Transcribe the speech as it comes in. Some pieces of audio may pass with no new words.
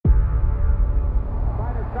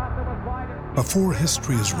Before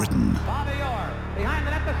history is written,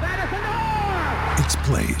 it's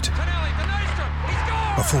played.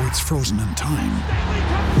 Before it's frozen in time,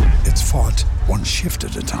 it's fought one shift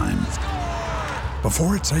at a time.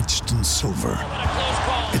 Before it's etched in silver,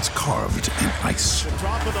 it's carved in ice.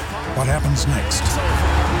 What happens next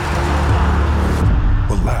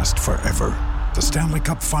will last forever. The Stanley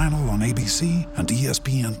Cup Final on ABC and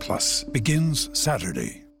ESPN Plus begins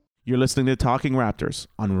Saturday. You're listening to Talking Raptors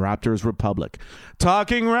on Raptors Republic.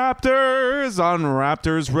 Talking Raptors on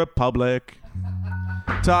Raptors Republic.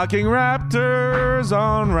 Talking Raptors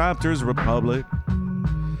on Raptors Republic.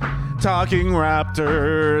 Talking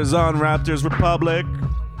Raptors on Raptors Republic.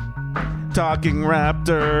 Talking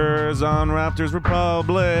Raptors on Raptors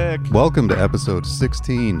Republic. Welcome to episode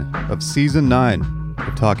 16 of season 9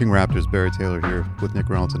 of Talking Raptors. Barry Taylor here with Nick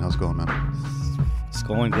Ronaldson. How's it going, man? It's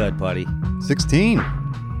going good, buddy. 16.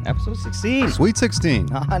 Episode 16. Sweet 16.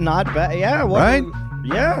 Not bad. Yeah. Right?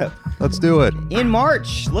 Yeah. Let's do it. In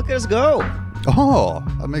March. Look at us go. Oh,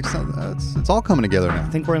 that makes sense. It's all coming together now. I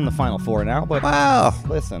think we're in the final four now, but wow.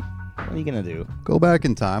 Listen, what are you going to do? Go back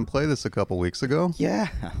in time. Play this a couple weeks ago. Yeah.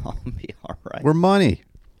 I'll be all right. We're money.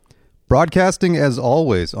 Broadcasting as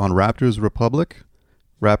always on Raptors Republic.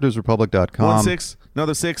 RaptorsRepublic.com. 1 6.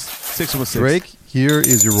 Another 6. 6 was 6. Drake, here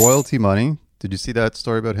is your royalty money. Did you see that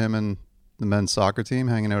story about him and the men's soccer team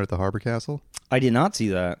hanging out at the Harbor Castle? I did not see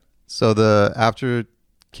that. So after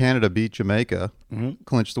Canada beat Jamaica,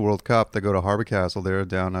 clinched the World Cup, they go to Harbor Castle there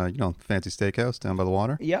down fancy steakhouse down by the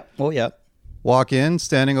water. Yeah. Oh, yeah. Walk in,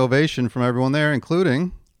 standing ovation from everyone there,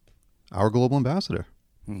 including our global ambassador.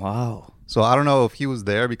 Wow. So I don't know if he was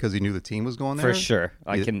there because he knew the team was going there. For sure.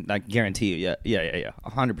 I guarantee you. Yeah.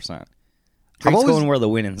 100%. Drake's going where the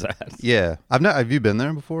winning's at. Yeah. Have you been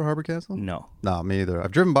there before, Harbor Castle? No. No, me either.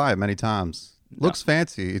 I've driven by it many times. Looks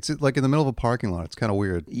fancy. It's like in the middle of a parking lot. It's kind of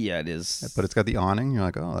weird. Yeah, it is. But it's got the awning. You're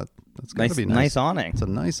like, oh, that's got to be nice. Nice awning. It's a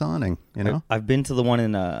nice awning, you know? I've been to the one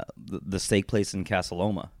in the steak place in Casa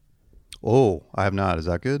Loma. Oh, I have not. Is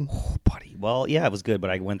that good? Oh, buddy. Well, yeah, it was good,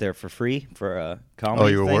 but I went there for free for a comedy Oh,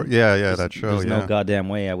 you were thing. Yeah, that show. There's no goddamn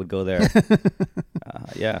way I would go there.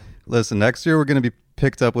 Yeah. Listen, next year we're going to be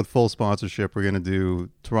picked up with full sponsorship. We're going to do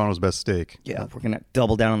Toronto's Best Steak. Yeah, we're going to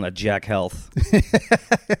double down on the Jack Health.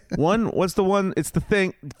 What's the one? It's the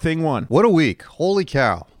thing one. What a week. Holy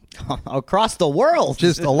cow. Across the world.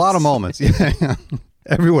 Just a lot of moments. Yeah.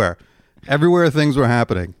 Everywhere things were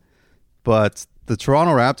happening. But the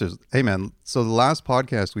Toronto Raptors, hey man, so the last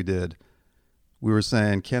podcast we did, we were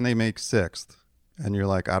saying, can they make 6th? And you're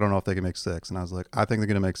like, I don't know if they can make 6. And I was like, I think they're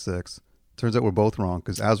going to make 6. Turns out we're both wrong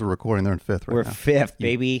because as we're recording, they're in 5th right now. We're 5th,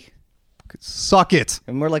 baby. Suck it.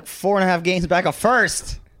 And we're like 4.5 games back of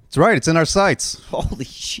first. That's right. It's in our sights. Holy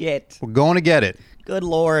shit. We're going to get it. Good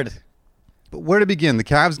Lord. But where to begin? The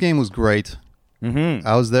Cavs game was great. Mm-hmm.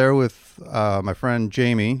 I was there with my friend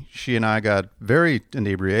Jamie. She and I got very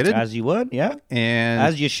inebriated. As you would, yeah. And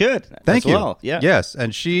as you should. Thank you. Well. Yeah. Yes.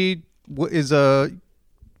 And she is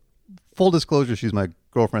full disclosure, she's my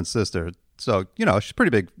girlfriend's sister. So, she's a pretty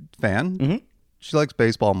big fan. Mm-hmm. She likes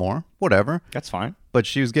baseball more. Whatever. That's fine. But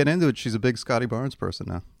she was getting into it. She's a big Scotty Barnes person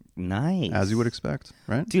now. Nice. As you would expect,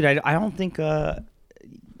 right? Dude, I don't think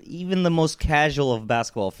even the most casual of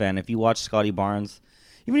basketball fan, if you watch Scotty Barnes,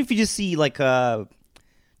 even if you just see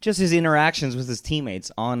just his interactions with his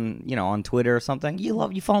teammates on Twitter or something,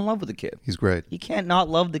 you fall in love with the kid. He's great. You can't not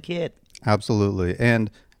love the kid. Absolutely. And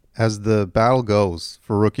as the battle goes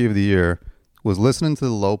for Rookie of the Year, was listening to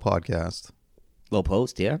the Low podcast. Low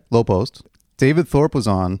Post, yeah. Low Post. David Thorpe was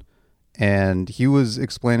on, and he was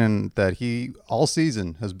explaining that he all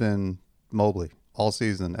season has been Mobley all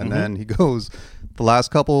season, and then he goes, the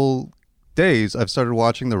last couple days I've started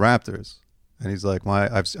watching the Raptors, and he's like,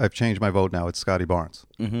 I've changed my vote now. It's Scotty Barnes,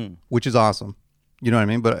 which is awesome. You know what I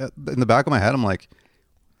mean? But in the back of my head, I'm like,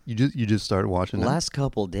 you just started watching it? Last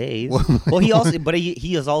couple days. Well,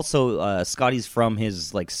 he is also Scotty's from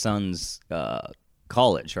his son's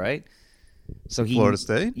college, right? So Florida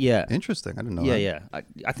State? Yeah. Interesting. I didn't know that. Yeah.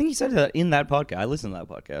 I think he said that in that podcast. I listened to that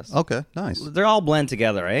podcast. Okay, nice. They're all blend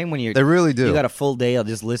together, eh? They really do. You got a full day of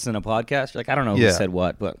just listening to podcasts. You're like, I don't know who said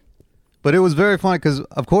what, but it was very funny because,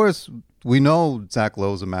 of course, we know Zach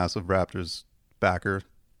Lowe's a massive Raptors backer.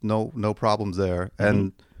 No problems there.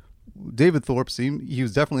 And David Thorpe he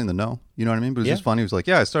was definitely in the know. You know what I mean? But it was just funny. He was like,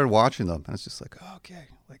 yeah, I started watching them. And it's just like, oh, okay.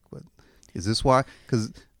 Like, what? Is this why?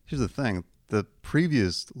 Because here's the thing. The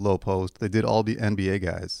previous Low Post, they did all the NBA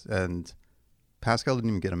guys. And Pascal didn't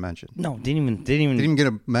even get a mention. No, didn't even get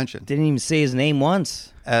a mention. Didn't even say his name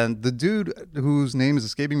once. And the dude whose name is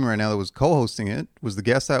escaping me right now that was co-hosting it was the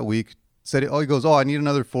guest that week. Said, he goes, I need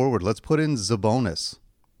another forward. Let's put in Zabonis.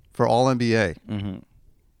 for All NBA.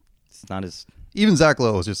 It's not as... Even Zach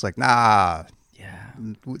Lowe was just like, nah, Yeah.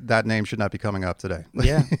 that name should not be coming up today.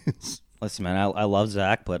 Yeah. Listen, man, I love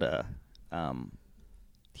Zach, but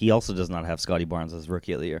he also does not have Scotty Barnes as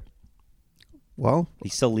Rookie of the Year. Well,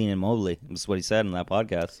 He's still leaning Mobley. That's what he said in that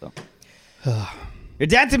podcast. So, you're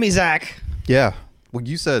dead to me, Zach. yeah. Well,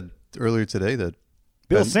 you said earlier today that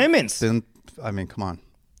Bill Simmons. I mean, come on.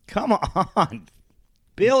 Come on,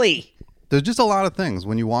 Billy. There's just a lot of things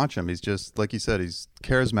when you watch him. He's just, like you said, he's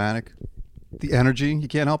charismatic. The energy, you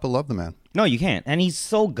can't help but love the man. No, you can't. And he's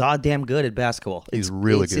so goddamn good at basketball. He's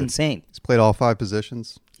really it's good. It's insane. He's played all 5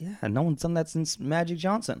 positions. Yeah, no one's done that since Magic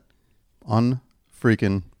Johnson.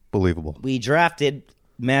 Unfreaking believable. We drafted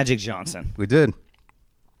Magic Johnson. We did.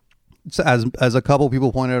 So as a couple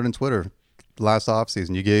people pointed out on Twitter, last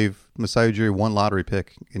offseason, you gave Masai Ujiri 1 lottery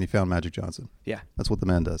pick and you found Magic Johnson. Yeah. That's what the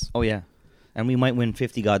man does. Oh, yeah. And we might win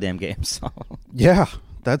 50 goddamn games. Yeah,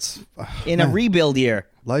 that's... In a rebuild year.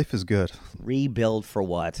 Life is good. Rebuild for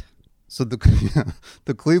what? So the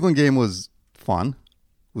Cleveland game was fun,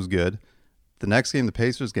 was good. The next game, the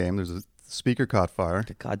Pacers game, there's a speaker caught fire.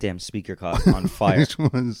 The goddamn speaker caught on fire. Which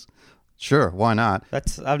was, sure, why not?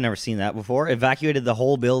 I've never seen that before. Evacuated the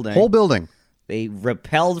whole building. Whole building. They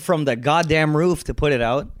rappelled from the goddamn roof to put it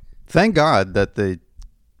out. Thank God that they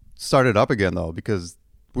started up again, though, because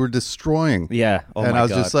we're destroying. Yeah. Oh, and my I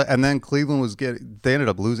was God. just like, and then Cleveland was they ended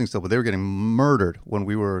up losing still, but they were getting murdered when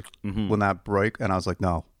when that break. And I was like,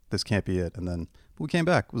 no, this can't be it. And then we came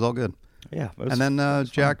back. It was all good. Yeah. And then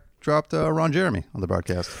Jack dropped Ron Jeremy on the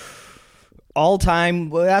broadcast. All-time,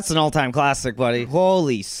 well, that's an all-time classic, buddy.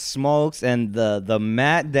 Holy smokes. And the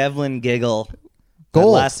Matt Devlin giggle that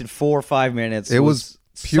Gold. lasted 4 or 5 minutes. It was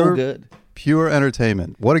pure, so good. Pure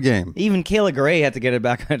entertainment. What a game. Even Kayla Gray had to get it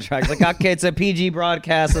back on track. It's like, okay, it's a PG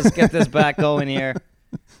broadcast. Let's get this back going here.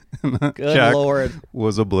 Good Jack Lord.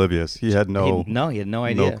 was oblivious. He had He had no idea.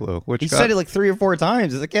 no clue. Which he said it like 3 or 4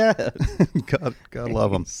 times. He's like, yeah. God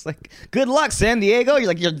love him. It's like, good luck, San Diego. You're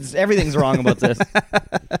like, everything's wrong about this.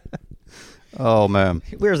 Oh, man.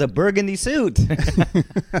 He wears a burgundy suit.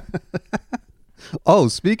 Oh,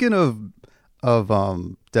 speaking of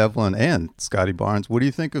Devlin and Scotty Barnes, what do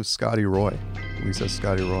you think of Scotty Roy? When he says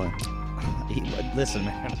Scotty Roy, Listen,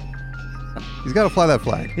 man. he's got to fly that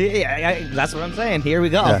flag. Yeah, that's what I'm saying. Here we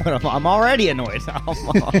go. Yeah. I'm already annoyed.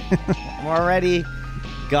 I'm already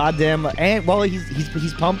goddamn. And well,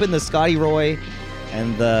 he's pumping the Scotty Roy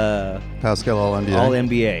and the Pascal All NBA. All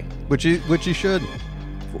NBA. Which he should.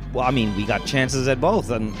 Well, I mean, we got chances at both,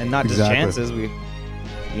 and not just Exactly. chances. We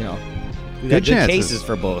got Good good chances. cases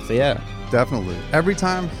for both. Yeah. Definitely. Every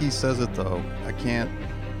time he says it, though, I can't.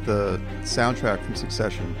 The soundtrack from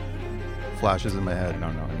Succession flashes in my head. I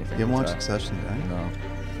don't know anything. You haven't about watched that. Succession,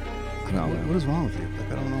 right? No. What is wrong with you?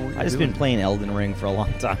 Like, I don't know what you're I just doing. been playing Elden Ring for a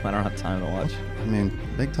long time. I don't have time to watch. I mean,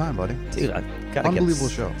 make time, buddy. Dude, I gotta Unbelievable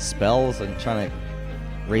get show. spells and trying to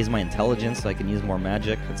raise my intelligence so I can use more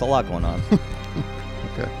magic. It's a lot going on.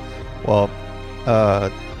 Okay. Well,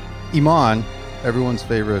 Iman, everyone's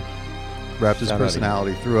favorite Raptors Shout out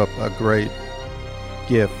personality, threw up a great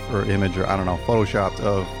GIF or image or I don't know, photoshopped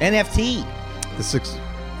of NFT. the 6.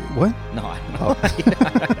 What? No, I don't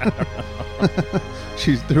know.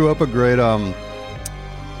 She threw up a great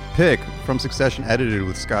pic from Succession edited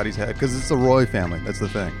with Scotty's head because it's the Roy family. That's the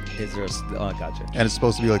thing, Is there a gotcha. and it's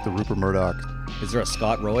supposed to be like the Rupert Murdoch Is there a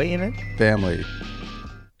Scott Roy in it? family.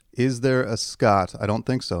 Is there a Scott? I don't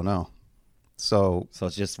think so. No. So So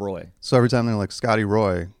it's just Roy. every time they're like Scotty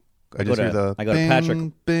Roy, I just hear the I go to bing,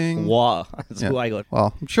 Patrick bing. Wah. That's Yeah. who I go.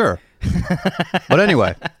 Well, sure. But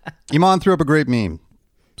anyway, Iman threw up a great meme.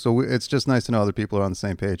 So it's just nice to know other people are on the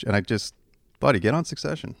same page. And buddy, get on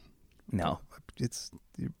Succession. No. I'm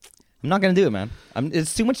I'm not gonna do it, man.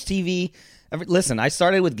 It's too much TV. Listen, I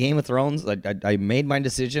started with Game of Thrones. I made my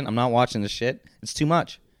decision. I'm not watching this shit. It's too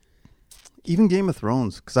much. even Game of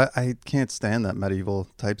Thrones, because I can't stand that medieval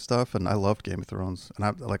type stuff, and I loved Game of Thrones.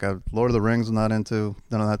 And Lord of the Rings, I'm not into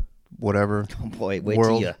none of that. Whatever. Oh boy, wait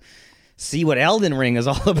World. till you see what Elden Ring is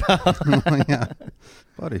all about. Yeah,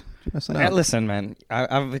 buddy, you're missing out. Listen, man,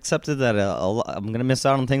 I've accepted that I'm going to miss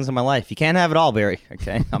out on things in my life. You can't have it all, Barry,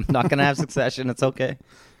 okay? I'm not going to have Succession. It's okay.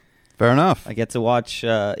 Fair enough. I get to watch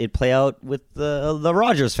it play out with the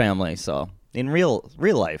Rogers family, so in real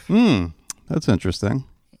life. That's interesting.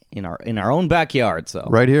 In our own backyard, so.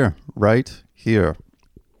 Right here.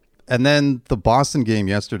 And then the Boston game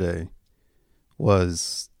yesterday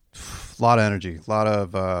was a lot of energy, a lot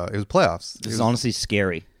of it was playoffs. This is honestly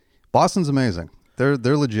scary. Boston's amazing. They're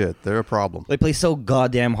legit. They're a problem. They play so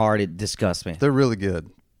goddamn hard, it disgusts me. They're really good.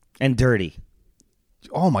 And dirty.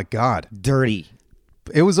 Oh my God. Dirty.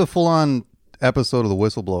 It was a full-on episode of The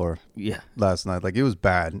Whistleblower Yeah. last night. Like, it was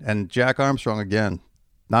bad. And Jack Armstrong, again,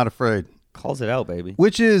 not afraid. Calls it out, baby.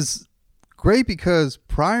 Which is great because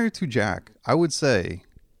prior to Jack, I would say,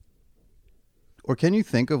 or can you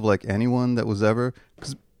think of like anyone that was ever,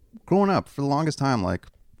 because growing up for the longest time, like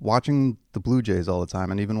watching the Blue Jays all the time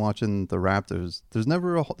and even watching the Raptors, there was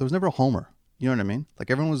never a homer. You know what I mean? Like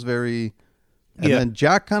everyone was very, and then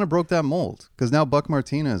Jack kind of broke that mold because now Buck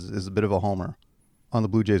Martinez is a bit of a homer on the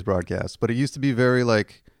Blue Jays broadcast, but it used to be very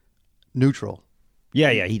like neutral.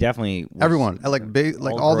 Yeah, he definitely was. Everyone like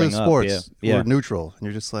all the growing up, sports yeah. were neutral, and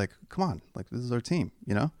you're just like, come on, like this is our team,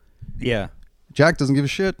 you know? Yeah. Jack doesn't give a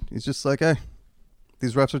shit. He's just like, hey,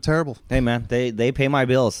 these refs are terrible. Hey man, they pay my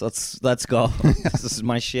bills. Let's go. This is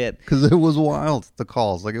my shit. Because it was wild, the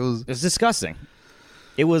calls. Like it was disgusting.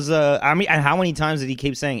 It was. I mean, and how many times did he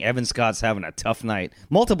keep saying Evan Scott's having a tough night?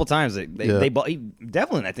 Multiple times. He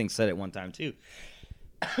definitely, I think, said it one time too.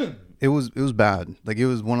 It was bad. Like it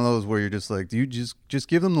was one of those where you're just like, do you just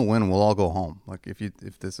give them the win and we'll all go home. Like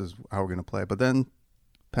if this is how we're gonna play. But then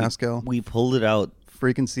Pascal, we pulled it out,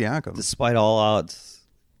 freaking Siakam, despite all odds.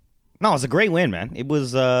 No, it was a great win, man. It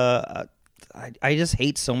was. I just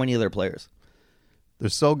hate so many of their players. They're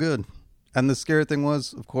so good. And the scary thing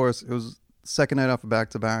was, of course, it was second night off of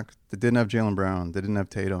back-to-back. They didn't have Jaylen Brown. They didn't have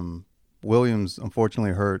Tatum. Williams,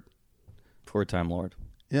 unfortunately, hurt. Poor Time Lord.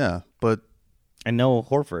 Yeah, but... And no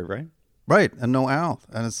Horford, right? Right, and no Al.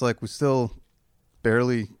 And it's like we still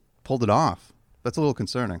barely pulled it off. That's a little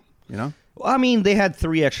concerning, you know? Well, I mean, they had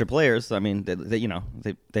 3 extra players. I mean,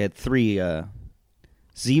 they had 3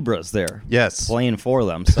 zebras there. Yes. Playing for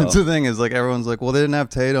them. So. That's the thing is, like, everyone's like, well, they didn't have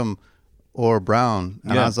Tatum or Brown.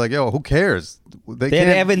 And I was like, yo, who cares? They had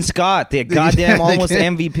Evan Scott, the goddamn almost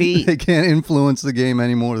MVP. They can't influence the game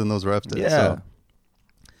any more than those refs did. Yeah. So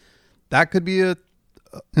that could be an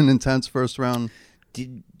intense first round.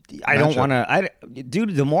 I don't want to.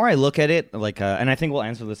 Dude, the more I look at it, like, and I think we'll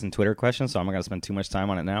answer this in Twitter questions, so I'm not going to spend too much time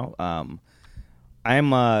on it now. I'm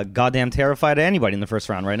goddamn terrified of anybody in the first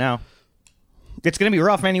round right now. It's going to be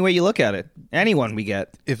rough any way you look at it. Anyone we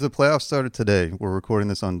get. If the playoffs started today, we're recording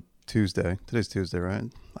this on Tuesday. Today's Tuesday, right?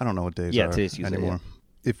 I don't know what days are today's Tuesday anymore.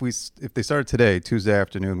 Yeah. If they started today, Tuesday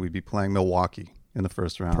afternoon, we'd be playing Milwaukee in the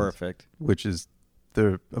first round. Perfect. Which is,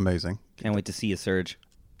 they're amazing. Can't wait to see you, Serge.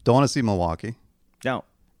 Don't want to see Milwaukee. No.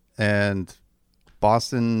 And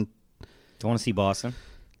Boston. Don't want to see Boston.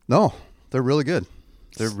 No, they're really good.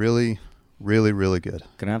 They're really, really, really good.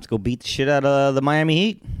 Gonna have to go beat the shit out of the Miami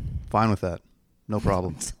Heat. Fine with that. No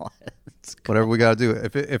problem. Whatever we got to do.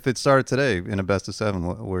 If it started today in a best of 7,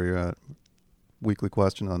 where you're at, weekly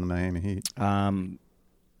question on the Miami Heat.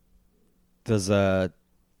 Does Udonis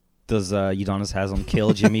Haslem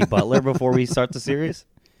kill Jimmy Butler before we start the series?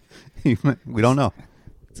 We don't know.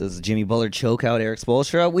 Does Jimmy Butler choke out Eric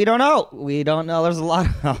Spoelstra? We don't know. There's a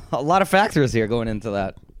lot of factors here going into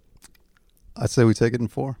that. I'd say we take it in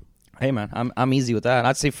 4. Hey man, I'm easy with that.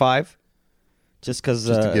 I'd say 5. Just because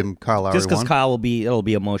to give him Kyle Lowry just because one? Kyle it'll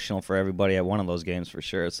be emotional for everybody at one of those games for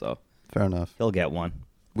sure. So fair enough. He'll get one.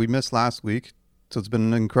 We missed last week, so it's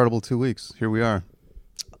been an incredible 2 weeks. Here we are.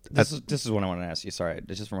 This is what I want to ask you. Sorry, I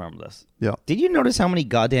just remember this. Yeah. Did you notice how many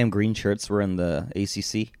goddamn green shirts were in the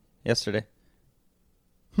ACC yesterday?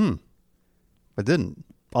 I didn't.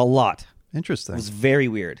 A lot. Interesting. It was very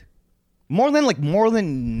weird. More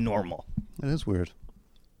than normal. It is weird.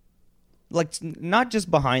 Like, not just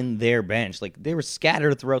behind their bench. Like, they were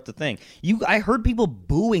scattered throughout the thing. I heard people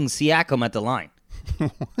booing Siakam at the line.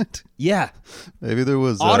 What? Yeah. Maybe there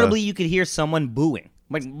was... Audibly, you could hear someone booing.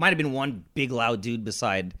 Might have been one big, loud dude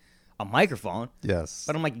beside a microphone. Yes.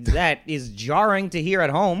 But I'm like, that is jarring to hear at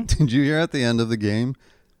home. Did you hear at the end of the game,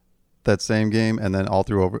 that same game, and then all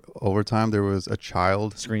through overtime, there was a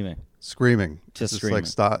child... Screaming. Just screaming. like,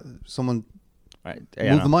 stop. Someone...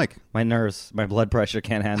 Move the mic. My nerves, my blood pressure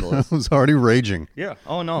can't handle this. I was already raging. Yeah.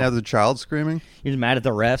 Oh, no. Now the child screaming. You're mad at the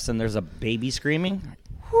refs and there's a baby screaming?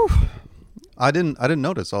 Whew. I didn't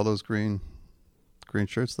notice all those green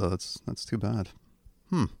shirts, though. That's too bad.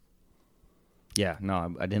 Yeah,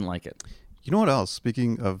 no, I didn't like it. You know what else?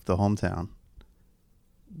 Speaking of the hometown,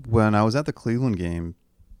 when I was at the Cleveland game,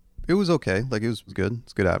 it was okay. Like, it was good.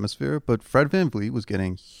 It's good atmosphere. But Fred VanVleet was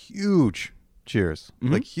getting huge cheers.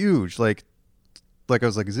 Mm-hmm. Like, huge. Like I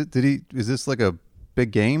was like, is this like a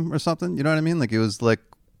big game or something? You know what I mean? Like, it was like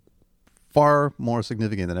far more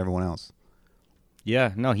significant than everyone else.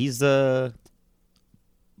 Yeah, no, he's I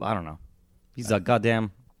don't know. He's a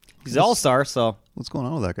goddamn, he's an all-star, so. What's going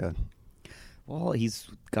on with that guy? Well, he's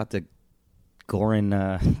got the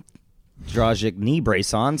Goran Dragic knee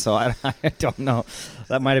brace on, so I don't know.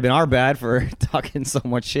 That might have been our bad for talking so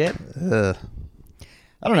much shit. I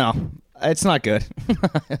don't know. It's not good.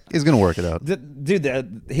 He's gonna work it out.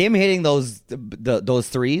 Dude, him hitting those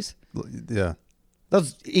threes, Yeah. that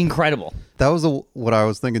was incredible. That was what I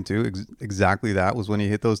was thinking too. Exactly that was when he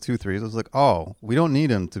hit those 2 threes. I was like, oh, we don't need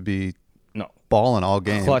him to be balling all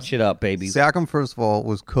game. Clutch it up, baby. Siakam, first of all,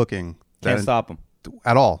 was cooking. Can't stop him.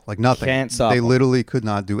 At all. Like nothing. Can't stop They him. literally could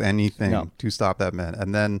not do anything to stop that man.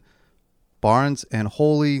 And then Barnes and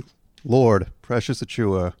holy Lord, Precious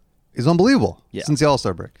Achua is unbelievable since the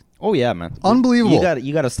All-Star break. Oh, yeah, man. Unbelievable.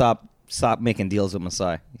 You got to stop making deals with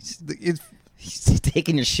Masai. He's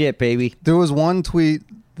taking your shit, baby. There was one tweet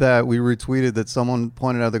that we retweeted that someone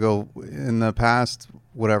pointed out. They go, in the past,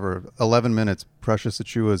 11 minutes, Precious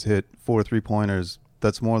Achua's hit 4 3-pointers.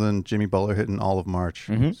 That's more than Jimmy Butler hit in all of March.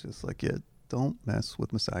 Mm-hmm. It's just like, don't mess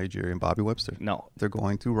with Masai Ujiri and Bobby Webster. No. They're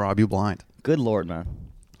going to rob you blind. Good Lord, man.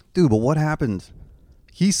 Dude, but what happened?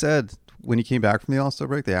 He said when he came back from the All-Star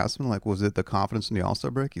break, they asked him, like, was it the confidence in the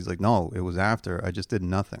All-Star break? He's like, no, it was after. I just did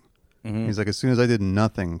nothing. Mm-hmm. He's like, as soon as I did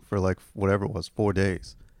nothing for like whatever it was, 4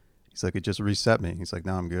 days, he's like, it just reset me. He's like,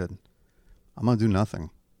 now I'm good. I'm going to do nothing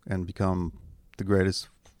and become the greatest,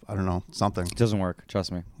 I don't know, something. It doesn't work.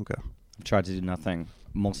 Trust me. Okay. I've tried to do nothing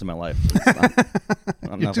most of my life.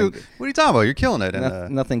 What are you talking about? You're killing it.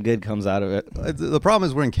 And, nothing good comes out of it. the problem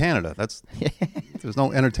is we're in Canada. There's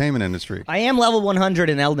no entertainment industry. I am level 100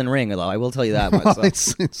 in Elden Ring, though. I will tell you that much.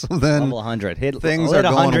 So then level 100. Things hit are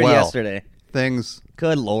going 100 well. yesterday. Things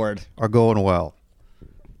Good Lord. are going well.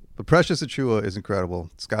 But Precious Achua is incredible.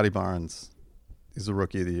 Scotty Barnes is the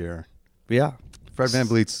rookie of the year. Yeah. Fred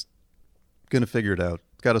VanVleet's going to figure it out.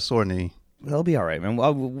 Got a sore knee. He'll be all right, man.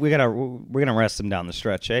 Well, we're gonna rest him down the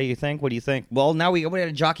stretch, eh? You think? What do you think? Well, now we got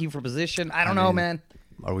to jockey for position. I don't know, man.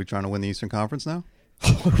 Are we trying to win the Eastern Conference now?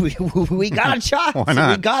 we got a shot. Why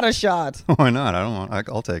not? We got a shot. Why not?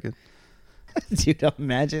 I'll take it. Dude,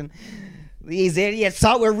 imagine these idiots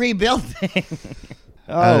thought we're rebuilding.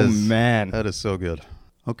 Man, that is so good.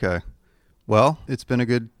 Okay, well, it's been a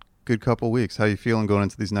good couple weeks. How you feeling going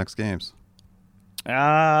into these next games?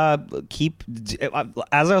 as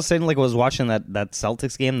I was saying, like I was watching that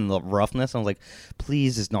Celtics game and the roughness, I was like,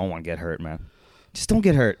 please just don't want to get hurt, man. Just don't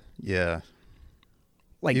get hurt. Yeah.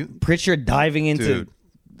 Like Pritchard diving into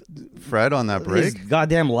Fred on that break. his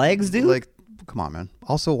goddamn legs, dude. Like, come on, man.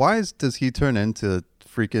 Also, why does he turn into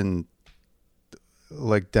freaking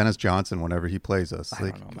like Dennis Johnson whenever he plays us?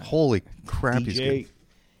 Like, don't know, man. Holy crap, DJ,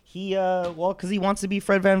 he's good. Because he wants to be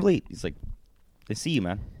Fred VanVleet. He's like, they see you,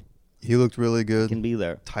 man. He looked really He good. can be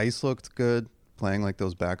there. Tice looked good playing like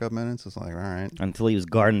those backup minutes. It's like, all right. Until he was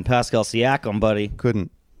guarding Pascal Siakam, buddy. Couldn't.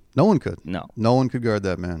 No one could. No. No one could guard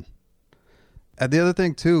that man. And the other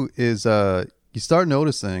thing, too, is you start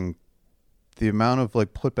noticing the amount of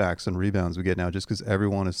like putbacks and rebounds we get now just because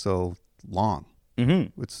everyone is so long.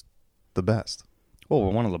 Mm-hmm. It's the best. Well, we're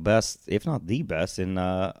one of the best, if not the best, in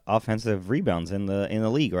offensive rebounds in the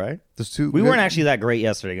league, right? There's two. We weren't actually that great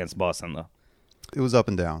yesterday against Boston, though. It was up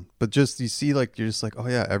and down. But just, you see, like, you're just like, oh,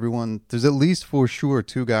 yeah, everyone, there's at least for sure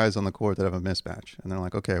 2 guys on the court that have a mismatch. And they're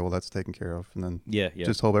like, okay, well, that's taken care of. And then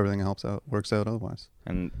just hope everything works out otherwise.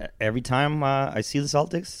 And every time I see the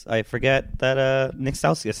Celtics, I forget that Nick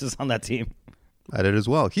Stauskas is on that team. I did as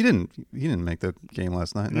well. He didn't make the game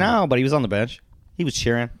last night. No, but he was on the bench. He was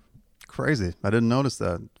cheering. Crazy. I didn't notice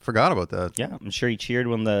that. Forgot about that. Yeah, I'm sure he cheered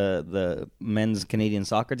when the men's Canadian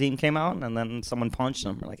soccer team came out, and then someone punched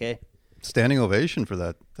him. We're like, hey. Standing ovation for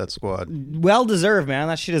that squad. Well deserved, man.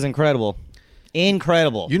 That shit is incredible.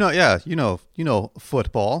 Incredible. You know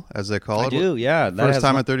football, as they call it. I do, yeah. First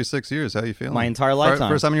time in 36 years. How you feeling? My entire lifetime.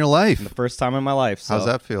 First time in your life. The first time in my life. So, how's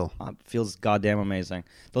that feel? It feels goddamn amazing.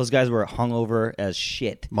 Those guys were hungover as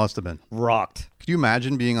shit. Must have been. Rocked. Could you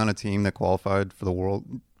imagine being on a team that qualified for the world?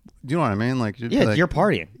 Do you know what I mean? Like, You're like,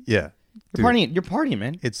 partying. Yeah. You're partying,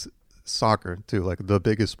 man. It's soccer, too. Like, the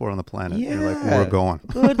biggest sport on the planet. Yeah. You're like, we're going.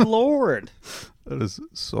 Good Lord. That is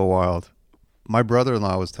so wild. My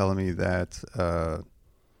brother-in-law was telling me that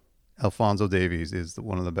Alphonso Davies is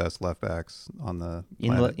one of the best left backs on the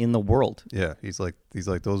planet. in the world. Yeah, he's like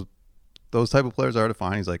those type of players are hard to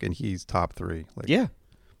find. He's like, and he's top 3. Like, Yeah.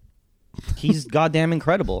 He's goddamn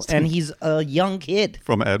incredible. And he's a young kid.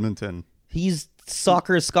 from Edmonton. He's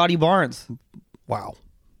soccer's Scotty Barnes. Wow,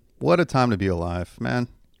 what a time to be alive, man.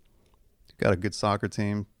 Got a good soccer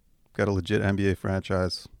team. Got a legit NBA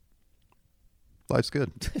franchise. Life's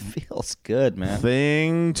good. It feels good, man.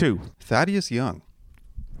 Thing 2. Thaddeus Young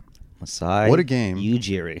Masai. What a game.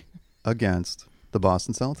 Ujiri. against the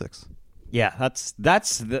Boston Celtics. Yeah, that's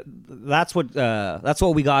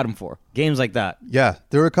what we got him for. Games like that. Yeah,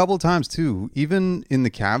 there were a couple of times too. Even in the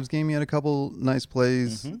Cavs game, he had a couple nice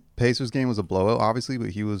plays. Mm-hmm. Pacers game was a blowout, obviously,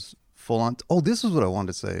 but he was full on. Oh, this is what I wanted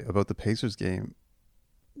to say about the Pacers game.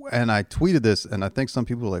 And I tweeted this, and I think some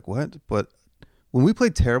people were like, what? But when we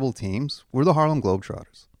played terrible teams, we're the Harlem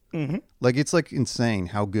Globetrotters. Mm-hmm. Like, it's like insane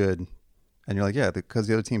how good. And you're like, yeah, because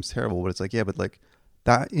the other team's terrible. But it's like, yeah, but like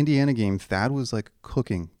that Indiana game, Thad was like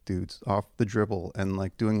cooking dudes off the dribble and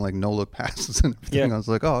like doing like no look passes and everything. Yeah. I was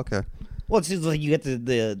like, oh, okay. Well, it's just like you get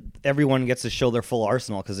the everyone gets to show their full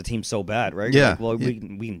arsenal because the team's so bad, right? Yeah. Like, well,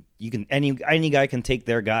 you can any guy can take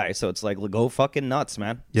their guy, so it's like go fucking nuts,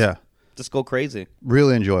 man. Yeah. Just go crazy.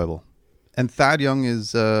 Really enjoyable. And Thad Young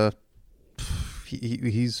is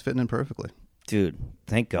he's fitting in perfectly. Dude,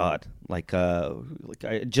 thank God. Like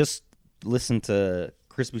I just listened to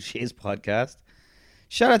Chris Boucher's podcast.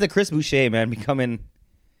 Shout out to Chris Boucher, man, becoming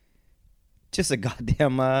just a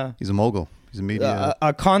goddamn He's a mogul. He's a media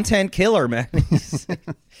a content killer, man. He's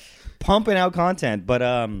pumping out content, but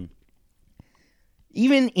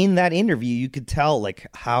even in that interview, you could tell like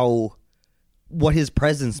what his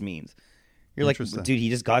presence means. You're like, dude, he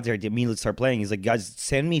just got there, immediately start playing. He's like, guys,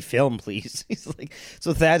 send me film, please. He's like,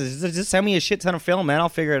 so Thad, just send me a shit ton of film, man. I'll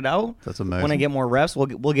figure it out. That's amazing. When I get more reps,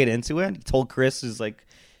 we'll get into it. He told Chris, is like,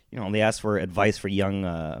 they asked for advice for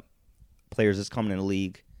young players that's coming in the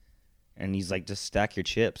league. And he's like, just stack your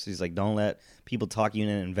chips. He's like, don't let people talk you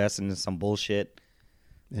into investing in some bullshit.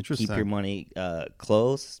 Interesting. Keep your money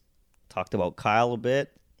close. Talked about Kyle a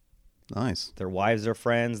bit. Nice. Their wives are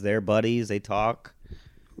friends. They're buddies. They talk.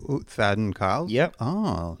 Ooh, Thad and Kyle? Yep.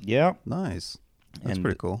 Oh. Yeah. Nice. That's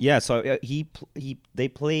pretty cool. Yeah, so they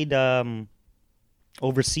played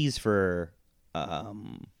overseas for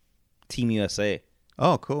Team USA.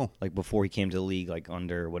 Oh, cool. Like before he came to the league, like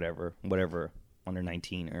under whatever, under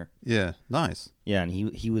 19 or yeah, nice. Yeah, and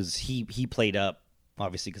he played up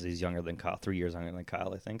obviously because he's younger than Kyle, 3 years younger than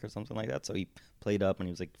Kyle, I think, or something like that. So he played up, and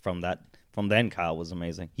he was like from then Kyle was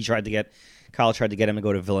amazing. Kyle tried to get him to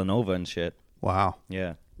go to Villanova and shit. Wow.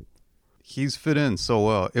 Yeah. He's fit in so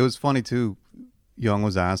well. It was funny too. Young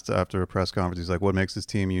was asked after a press conference, he's like, what makes this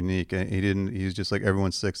team unique? And he's just like,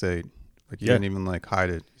 everyone's 6'8". Like, he didn't even like hide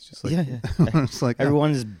it. He's just like, it's like,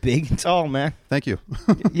 everyone is big and tall, man. Thank you.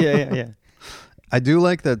 Yeah. I do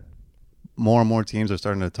like that more and more teams are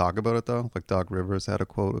starting to talk about it though. Like Doc Rivers had a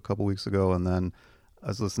quote a couple weeks ago, and then I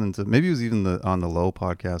was listening to, maybe it was even on the Low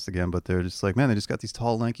podcast again, but they're just like, man, they just got these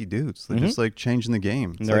tall, lanky dudes. They're just like changing the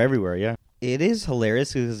game. They're everywhere, yeah. It is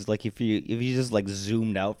hilarious because like if you just like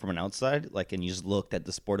zoomed out from an outside, like, and you just looked at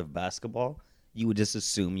the sport of basketball, you would just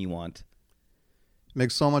assume you want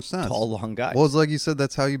makes so much sense. Tall, long guys. Well, it's like you said,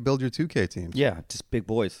 that's how you build your 2K teams. Yeah, just big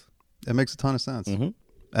boys. It makes a ton of sense. Mm-hmm.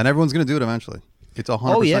 And everyone's going to do it eventually. It's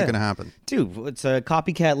 100% going to happen. Dude, it's a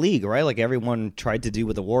copycat league, right? Like everyone tried to do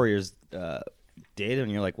what the Warriors did,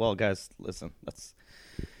 and you're like, well, guys, listen,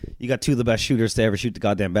 you got two of the best shooters to ever shoot the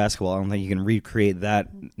goddamn basketball. I don't think you can recreate that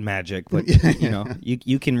magic, but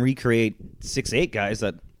you can recreate 6'8" guys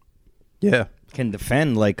that can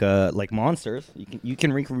defend like monsters. You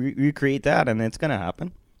can recreate that, and it's gonna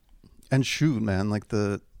happen. And shoot, man, like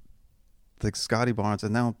Scotty Barnes,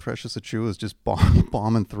 and now Precious Achiuwa is just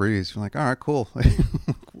bombing threes. You're like, all right, cool.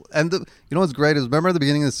 And you know what's great is, remember at the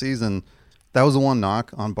beginning of the season, that was the one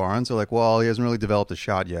knock on Barnes. They're like, well, he hasn't really developed a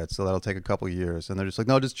shot yet, so that'll take a couple of years. And they're just like,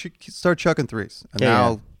 no, just start chucking threes. And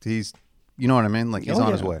now he's, you know what I mean? Like, he's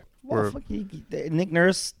on his way. Well, Nick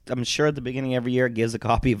Nurse, I'm sure at the beginning of every year, gives a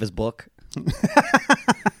copy of his book.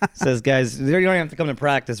 Says, guys, you don't have to come to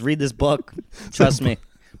practice. Read this book. Trust me.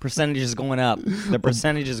 Percentage is going up. The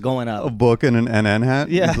percentage is going up. A book and an NN hat?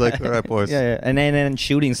 Yeah. He's like, all right, boys. Yeah. An NN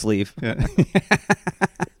shooting sleeve. Yeah.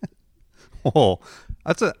 Oh,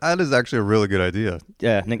 that is actually a really good idea.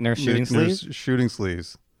 Yeah, Nick Nurse shooting sleeves. Shooting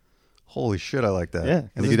sleeves. Holy shit, I like that. Yeah,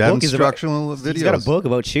 and you could have instructional videos. He's got a book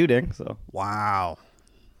about shooting. So wow,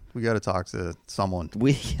 we got to talk to someone.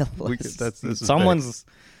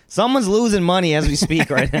 Someone's losing money as we speak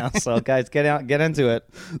right now. So guys, get into it.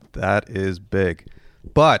 That is big.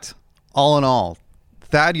 But all in all,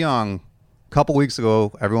 Thad Young, a couple weeks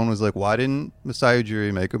ago, everyone was like, why didn't Masai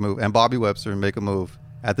Ujiri make a move and Bobby Webster make a move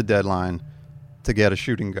at the deadline to get a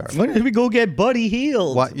shooting guard? When did we go get Buddy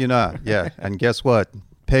Hield? What, yeah. And guess what?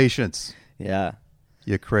 Patience. Yeah.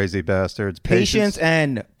 You crazy bastards. Patience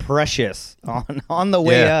and precious on the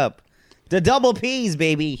way up. The double P's,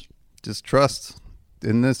 baby. Just trust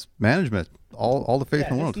in this management. All the faith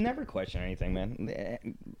in the world. Never question anything,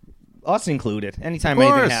 man. Us included. Anytime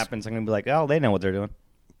anything happens, I'm going to be like, oh, they know what they're doing.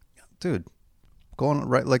 Dude, going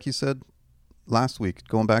right, like you said last week,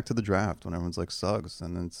 going back to the draft when everyone's like Suggs.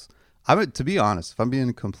 And to be honest, if I'm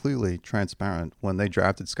being completely transparent, when they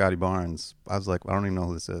drafted Scotty Barnes, I was like, I don't even know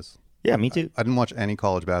who this is. Yeah, me too. I didn't watch any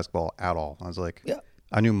college basketball at all. I was like,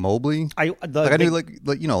 I knew Mobley. I knew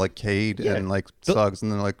like Cade and like Suggs,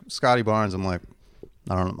 and then like Scotty Barnes. I'm like,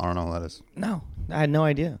 I don't know who that is. No, I had no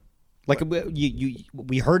idea. Like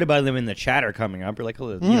we heard about them in the chatter coming up. You're like,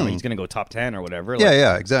 oh, he's going to go top 10 or whatever. Like,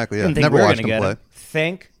 yeah, exactly. Yeah. Didn't think Never we were watched gonna him get play. him.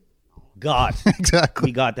 Thank God, Exactly.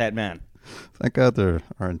 we got that man. Thank God there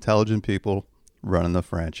are intelligent people running the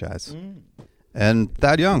franchise. And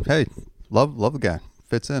Thad Young, hey, love the guy.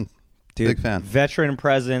 Fits in. Dude, big fan. Veteran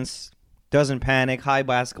presence, doesn't panic, high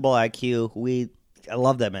basketball IQ. I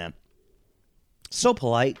love that man. So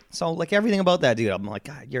polite. So like everything about that dude, I'm like,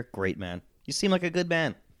 God, you're a great man. You seem like a good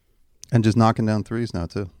man. And just knocking down threes now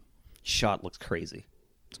too. Shot looks crazy,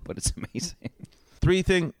 but it's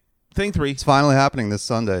amazing. Thing three. It's finally happening this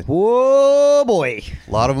Sunday. Whoa, boy.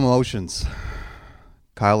 A lot of emotions.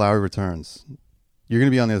 Kyle Lowry returns. You're going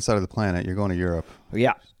to be on the other side of the planet. You're going to Europe.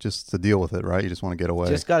 Yeah. Just to deal with it, right? You just want to get away.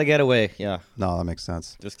 Just got to get away. Yeah. No, that makes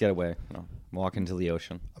sense. Just get away. Walk into the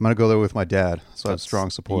ocean. I'm going to go there with my dad, so I have strong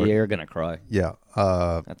support. You're going to cry. Yeah.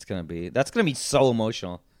 That's going to be so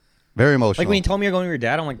emotional. Very emotional. Like when you told me you're going with your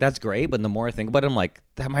dad, I'm like, that's great. But the more I think about it, I'm like,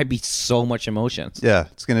 that might be so much emotions. Yeah,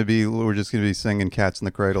 it's going to be, we're just going to be singing Cats in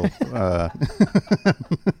the Cradle.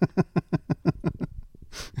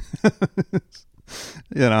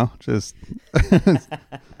 Just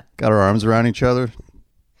got our arms around each other,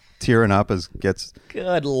 tearing up as gets.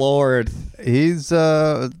 Good Lord. He's, it's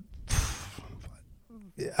going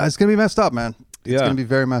to be messed up, man. It's going to be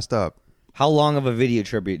very messed up. How long of a video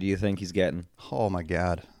tribute do you think he's getting? Oh, my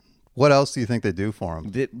God. What else do you think they do for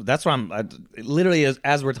him? That's what I'm literally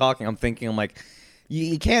as we're talking. I'm thinking. I'm like,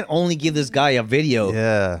 you can't only give this guy a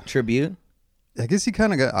video tribute. I guess you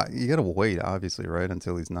kind of got to wait, obviously, right,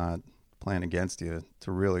 until he's not playing against you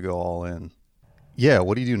to really go all in. Yeah,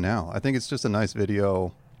 what do you do now? I think it's just a nice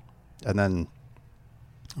video, and then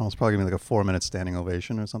it's probably gonna be like a 4-minute standing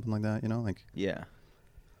ovation or something like that. Yeah,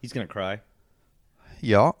 he's gonna cry.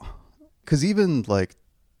 Yeah, because even like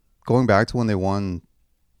going back to when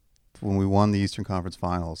we won the Eastern Conference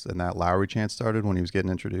Finals, and that Lowry chant started when he was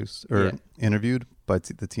getting introduced or interviewed by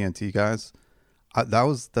the TNT guys.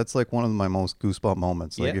 That's like one of my most goosebump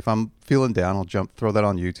moments. Like if I'm feeling down, I'll throw that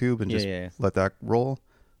on YouTube and just let that roll.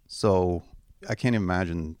 So I can't even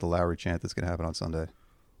imagine the Lowry chant that's gonna happen on Sunday.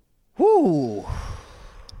 Whoo!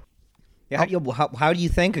 Yeah, how do you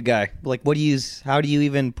thank a guy? Like, how do you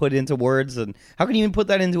even put into words, and how can you even put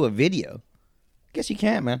that into a video? I guess you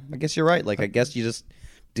can't, man. I guess you're right. Like, I guess you just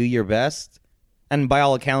do your best. And by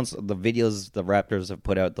all accounts, the videos the Raptors have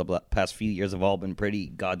put out the past few years have all been pretty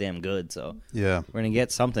goddamn good. So yeah, we're going to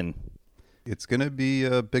get something. It's going to be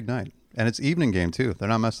a big night. And it's evening game, too. They're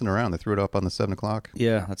not messing around. They threw it up on the 7 o'clock.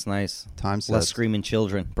 Yeah, that's nice. Time set. Less screaming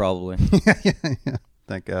children, probably. yeah.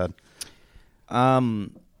 Thank God.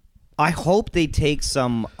 I hope they take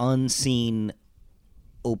some unseen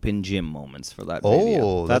open gym moments for that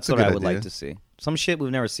video. That's what I would like to see. Some shit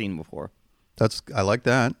we've never seen before. I like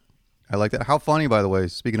that. How funny, by the way,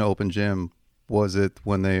 speaking of open gym, was it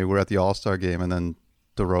when they were at the All-Star game and then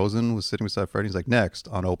DeRozan was sitting beside Freddie? He's like, next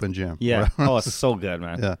on open gym. Yeah. Oh, it's so good,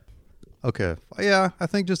 man. Yeah. Okay. Yeah, I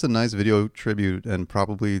think just a nice video tribute and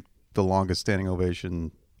probably the longest standing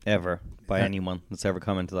ovation ever by anyone that's ever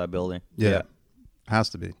come into that building. Yeah. Has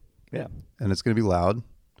to be. Yeah. And it's going to be loud.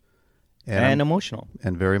 And emotional.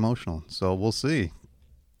 And very emotional. So we'll see.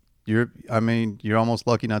 You're almost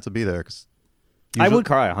lucky not to be there. Cause I would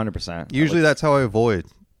cry 100%. Usually that's how I avoid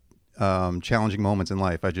challenging moments in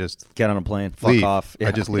life. I just get on a plane, leave. fuck off. Yeah.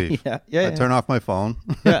 I just leave. I turn off my phone.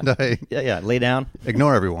 Yeah. Lay down.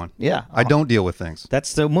 Ignore everyone. Yeah. I don't deal with things.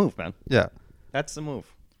 That's the move, man. Yeah. That's the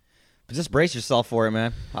move. But just brace yourself for it,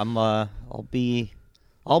 man. I'll be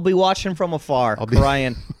watching from afar,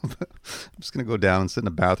 crying. I'm just gonna go down and sit in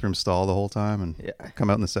a bathroom stall the whole time and come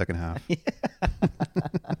out in the second half.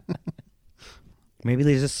 Maybe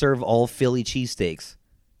they just serve all Philly cheesesteaks.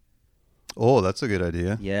 Oh, that's a good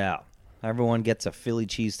idea. Yeah. Everyone gets a Philly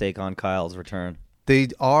cheesesteak on Kyle's return.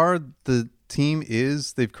 They've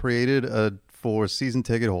created for season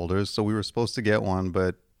ticket holders, so we were supposed to get one,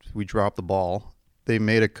 but we dropped the ball. They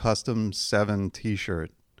made a custom 7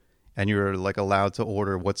 t-shirt, and you were like allowed to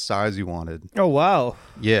order what size you wanted. Oh, wow.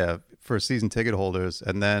 Yeah, for season ticket holders.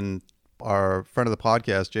 And then our friend of the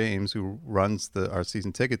podcast, James, who runs our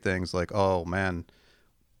season ticket things, like, oh man,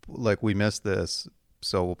 like we missed this,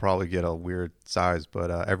 so we'll probably get a weird size.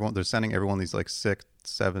 But they're sending everyone these like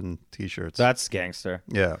 6-7 t-shirts. That's gangster.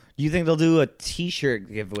 Yeah. Do you think they'll do a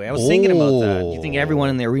t-shirt giveaway? I was thinking about that. Do you think everyone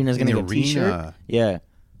in the arena is going to get a t-shirt? Yeah.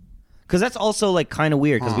 Because that's also like kind of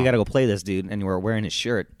weird because we got to go play this dude and we're wearing his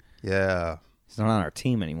shirt. Yeah. He's not on our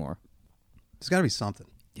team anymore. There's got to be something.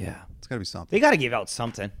 Yeah. It's got to be something. They got to give out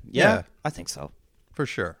something. Yeah. I think so. for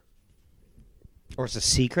sure. Or it's a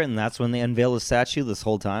secret, and that's when they unveil the statue this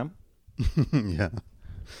whole time.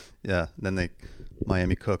 Yeah. Then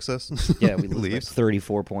Miami cooks us. Yeah, we lose by leaves.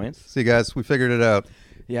 34 points. See, guys, we figured it out.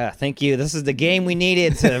 Yeah, thank you. This is the game we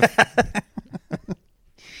needed to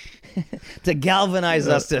to galvanize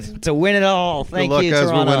us to win it all. Thank Good luck, you, guys.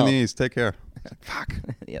 Toronto. We're winning the East. Take care. Fuck.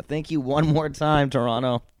 Yeah, thank you one more time,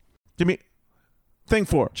 Toronto. Give me thing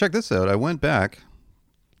 4. Check this out. I went back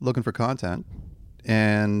looking for content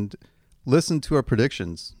and listened to our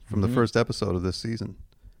predictions from the first episode of this season.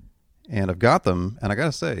 And I've got them, and I got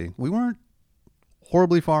to say, we weren't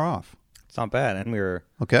horribly far off. It's not bad, and we were.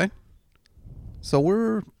 Okay? So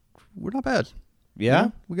we're not bad. Yeah.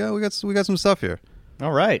 We got some stuff here.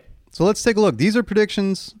 All right. So let's take a look. These are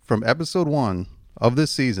predictions from episode 1 of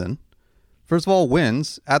this season. First of all,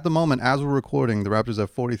 wins. At the moment, as we're recording, the Raptors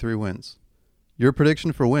have 43 wins. Your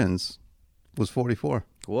prediction for wins was 44.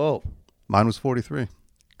 Whoa. Mine was 43.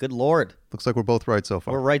 Good Lord. Looks like we're both right so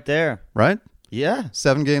far. We're right there. Right? Yeah.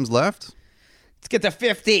 7 games left. Let's get to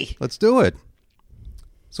 50. Let's do it.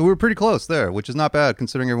 So we were pretty close there, which is not bad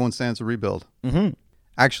considering everyone's saying it's a rebuild. Mm-hmm.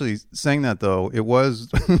 Actually, saying that, though, it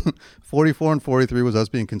was 44 and 43 was us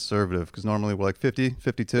being conservative because normally we're like 50,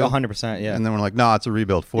 52. 100%, yeah. And then we're like, no, it's a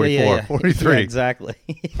rebuild. 44, Yeah. 43. Yeah, exactly.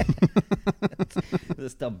 This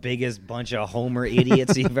is the biggest bunch of homer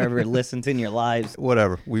idiots you've ever listened to in your lives.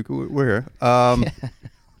 Whatever. We're here.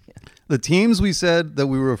 The teams we said that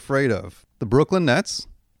we were afraid of, the Brooklyn Nets,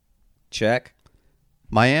 Check.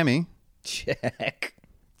 Miami, Check.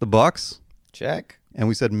 the Bucks, Check. and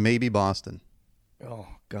we said maybe Boston. Oh,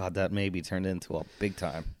 God, that maybe turned into a big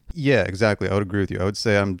time. Yeah, exactly. I would agree with you. I would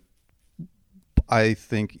say I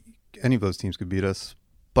think any of those teams could beat us,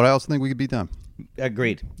 but I also think we could beat them.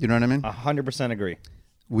 Agreed. You know what I mean? 100% agree.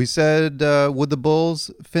 We said, would the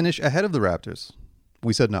Bulls finish ahead of the Raptors?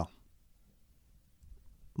 We said no.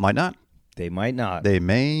 Might not. They might not. They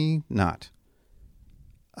may not.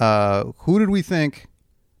 Who did we think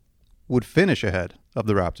would finish ahead of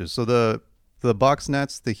the Raptors? So the Bucks,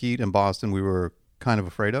 Nets, the Heat, and Boston we were kind of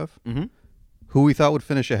afraid of. Mm-hmm. Who we thought would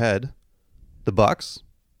finish ahead? The Bucks,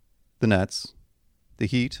 the Nets, the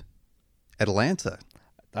Heat, Atlanta.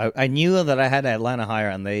 I knew that I had Atlanta higher,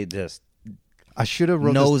 and they just I should have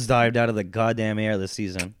wrote nosedived out of the goddamn air this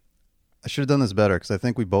season. I should have done this better because I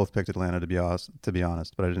think we both picked Atlanta to be honest,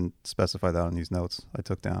 but I didn't specify that on these notes I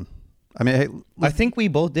took down. I mean, hey, I think we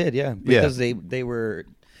both did, yeah, because they were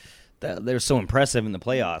so impressive in the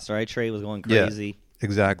playoffs, right? Trey was going crazy, yeah,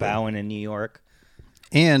 exactly, bowing in New York,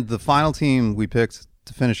 and the final team we picked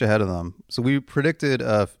to finish ahead of them. So we predicted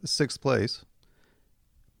 6th place.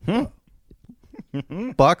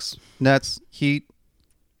 Bucks, Nets, Heat,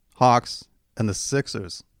 Hawks, and the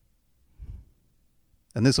Sixers.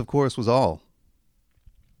 And this, of course, was all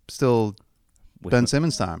still Ben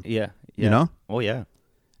Simmons time. Yeah. You know? Oh, yeah.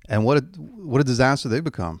 And what a disaster they've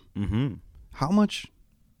become. Mm-hmm. How much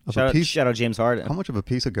of Shout out James Harden. How much of a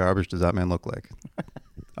piece of garbage does that man look like?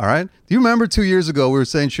 All right? Do you remember 2 years ago we were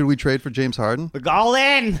saying, should we trade for James Harden? We're all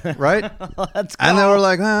in. Right? Let's go. And then we're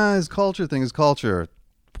like, his culture.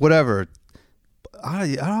 Whatever. I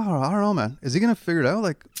don't know, man. Is he going to figure it out?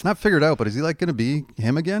 Like, not figure it out, but is he like going to be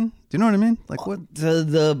him again? Do you know what I mean? Like, what?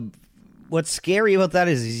 What's scary about that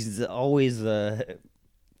is he's always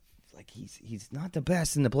he's not the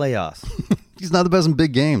best in the playoffs. He's not the best in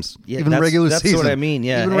big games, Yeah, even regular season. That's what I mean.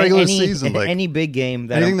 Yeah, even regular season, like any big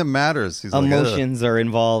game, anything that matters, he's emotions are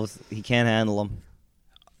involved. He can't handle them.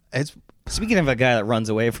 It's Speaking of a guy that runs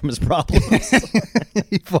away from his problems,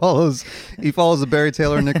 he follows the Barry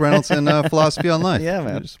Taylor and Nick Reynolds philosophy on life. Yeah,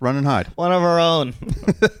 man. Just run and hide. One of our own.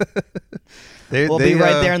 We'll be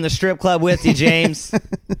right there in the strip club with you, James.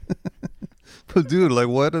 But dude, like,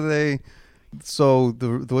 what are they? So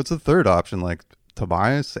what's the third option? Like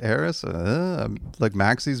Tobias Harris? Like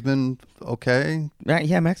Maxi's been okay.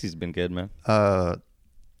 Yeah, Maxi's been good, man.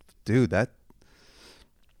 Dude,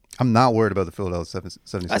 I'm not worried about the Philadelphia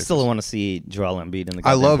 76ers. I still don't want to see Joel Embiid in the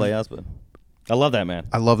playoffs, but I love that man.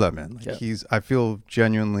 I love that man. Like, I feel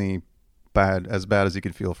genuinely as bad as he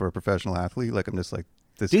could feel for a professional athlete. Like, I'm just like,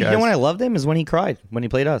 this dude, guy. You know when I loved him is when he cried when he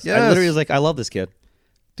played us. Yes. I literally was like, I love this kid.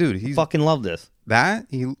 Dude, he fucking love this.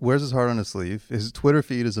 He wears his heart on his sleeve. His Twitter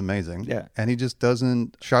feed is amazing. Yeah. And he just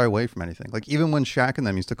doesn't shy away from anything. Like, even when Shaq and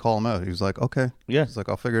them used to call him out, he was like, okay. Yeah. He's like,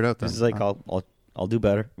 I'll figure it out then. He's like, I'll do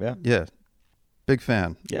better. Yeah. Yeah. Big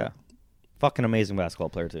fan. Yeah. Fucking amazing basketball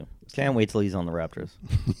player, too. Can't wait till he's on the Raptors.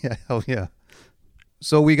 Yeah, hell yeah.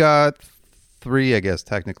 So we got 3, I guess,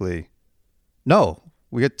 technically. No,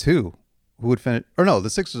 we got 2 who would finish. Or no, the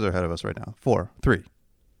Sixers are ahead of us right now. 3.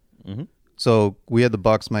 Mm-hmm. So we had the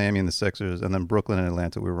Bucks, Miami, and the Sixers, and then Brooklyn and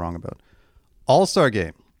Atlanta we were wrong about. All-Star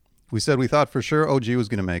game. We said we thought for sure OG was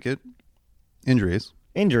going to make it. Injuries.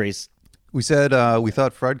 We said we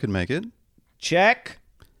thought Fred could make it. Check.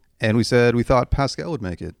 And we said we thought Pascal would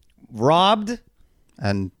make it. Robbed.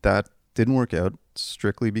 And that didn't work out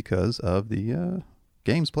strictly because of the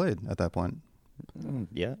games played at that point.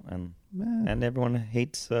 Yeah, and everyone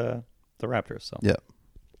hates the Raptors. So Yeah.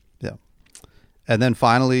 And then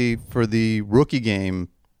finally, for the rookie game,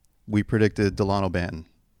 we predicted Delano Banton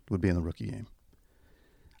would be in the rookie game.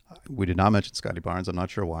 We did not mention Scotty Barnes. I'm not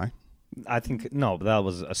sure why. I think no, but that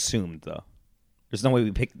was assumed though. There's no way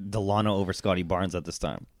we picked Delano over Scotty Barnes at this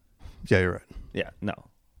time. Yeah, you're right. Yeah, no.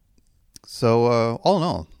 So all in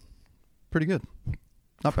all, pretty good.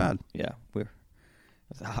 Not bad. Yeah,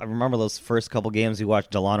 I remember those first couple games we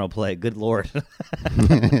watched Delano play. Good Lord.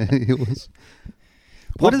 It was.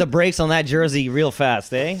 Pump the brakes on that jersey real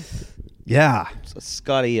fast, eh? Yeah. So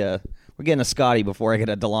Scotty, we're getting a Scotty before I get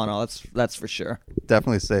a Delano. That's for sure.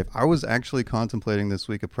 Definitely safe. I was actually contemplating this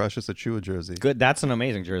week a Precious Achua jersey. Good. That's an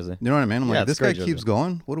amazing jersey. You know what I mean? I'm Yeah, like, it's this a great guy jersey. keeps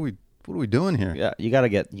going. What are we doing here? Yeah, you gotta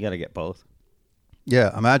get both.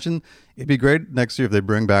 Yeah, imagine it'd be great next year if they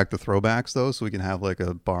bring back the throwbacks though, so we can have like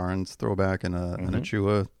a Barnes throwback and an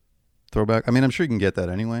Achua throwback. I mean, I'm sure you can get that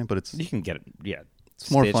anyway, but it's You can get it. Yeah,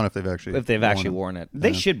 it's more fun if they've actually worn it.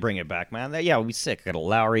 They should bring it back, man. Yeah, we'd be sick. I got a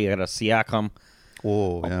Lowry, I got a Siakam,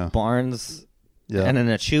 Oh yeah, Barnes, yeah, and an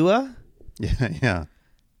Achua, yeah.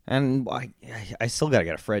 and I still gotta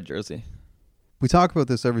get a Fred jersey. We talk about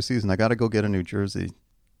this every season. I got to go get a new jersey.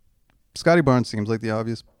 Scotty Barnes seems like the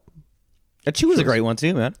obvious. Achua's a great one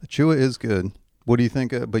too, man. Achua is good. What do you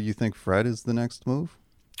think? But you think Fred is the next move?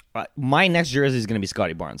 My next jersey is gonna be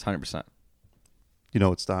Scotty Barnes, 100%. You know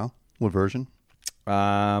what style? What version?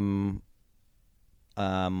 I'm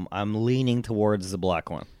leaning towards the black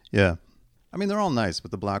one. Yeah, I mean they're all nice, but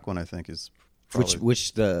the black one I think is probably,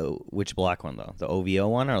 Which black one though? The OVO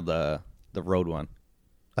one or the road one?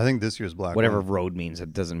 I think this year's black. Whatever one. road means,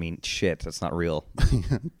 it doesn't mean shit. That's not real.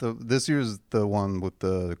 This year's the one with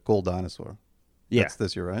the gold dinosaur. Yeah, That's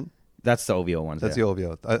this year, right? that's the OVO one. That's the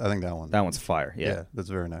OVO. I think that one. That one's fire. Yeah. That's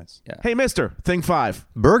very nice. Yeah. Hey, mister, thing 5.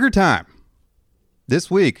 Burger time. This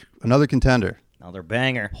week, another contender. Another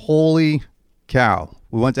banger. Holy cow.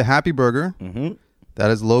 We went to Happy Burger. Mm-hmm. That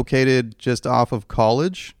is located just off of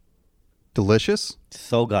College. Delicious.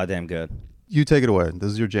 So goddamn good. You take it away.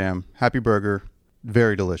 This is your jam. Happy Burger.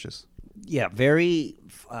 Very delicious. Yeah, very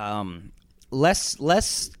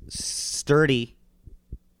less sturdy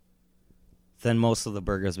than most of the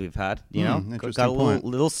burgers we've had. You know, interesting got a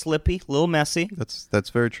little slippy, a little messy, That's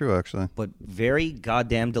very true, actually. but very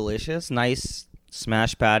goddamn delicious. Nice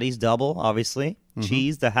smash patties, double, obviously.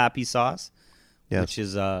 Cheese, the happy sauce, Yes. which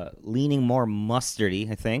is leaning more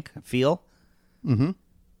mustardy, I think. Feel.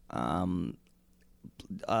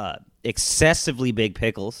 Excessively big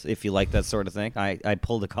pickles, if you like that sort of thing. I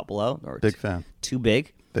pulled a couple out. Or Big fan. Too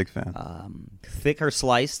big. Big fan. Thicker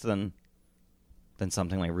sliced than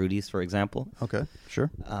something like Rudy's, for example. Okay, sure.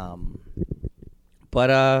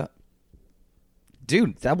 But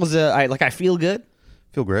dude, that was I feel good.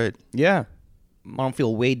 Feel great. Yeah, I don't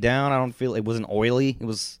feel weighed down. I don't feel it wasn't oily. It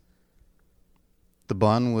was The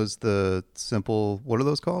bun was the simple, what are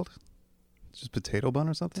those called? Just potato bun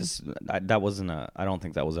or something? that wasn't I don't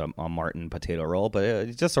think that was a Martin potato roll, but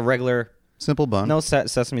it's just a regular Simple bun. no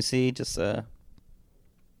sesame seed. Just It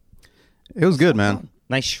was good, man.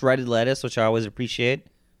 nice shredded lettuce, which I always appreciate.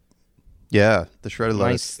 Yeah, the shredded Nice,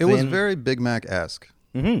 lettuce. It was thin. very Big Mac-esque,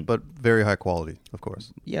 but very high quality, of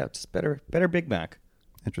course. Yeah, just better Big Mac.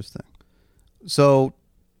 Interesting. So,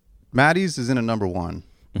 Maddie's is in at number 1.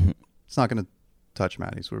 It's not going to touch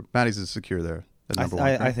Maddie's. Maddie's is secure there at number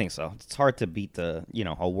 1. I think so. It's hard to beat a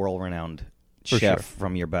world-renowned For chef sure.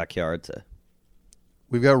 from your backyard.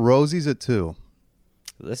 We've got Rosie's at 2.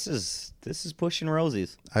 This is pushing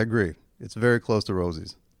Rosie's. I agree. It's very close to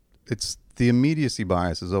Rosie's. It's the immediacy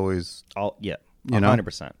bias is always, Yeah, You know?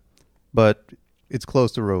 100%. but it's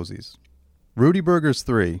close to Rosie's. Rudy Burger's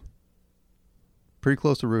 3. Pretty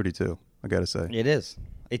close to Rudy too, I got to say. It is.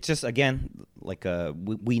 It's just again like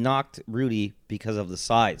we knocked Rudy because of the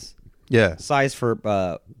size. Yeah. Size for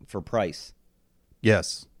price,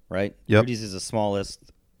 Yes. right? Yep. Rudy's is the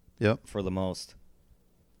smallest Yep. for the most.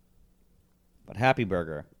 But Happy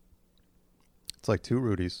Burger, It's like 2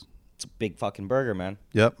 Rudy's. it's a big fucking burger, man.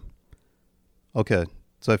 Yep. Okay.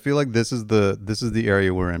 So I feel like this is the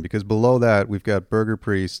area we're in, because below that we've got Burger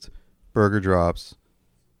Priest, Burger Drops,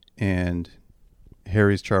 and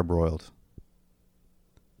Harry's Charbroiled.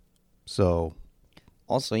 So,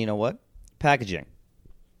 Also, you know what? Packaging.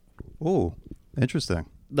 ooh, interesting.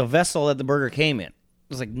 The vessel that the burger came in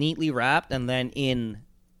was like neatly wrapped and then in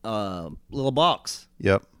little box.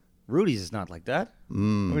 Yep. Rudy's is not like that.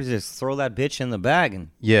 We just throw that bitch in the bag and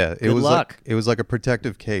Yeah, good luck. it was like a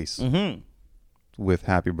protective case with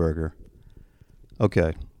Happy Burger.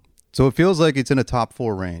 Okay, so it feels like it's in a top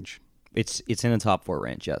 4 range. It's in a top 4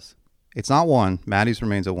 range. Yes. It's not 1. Maddie's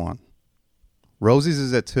remains at 1. Rosie's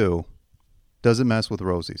is at 2. Doesn't mess with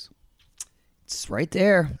Rosie's. It's right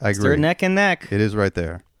there. I agree. They're neck and neck. It is right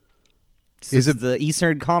there. Is it the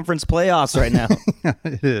Eastern Conference playoffs right now?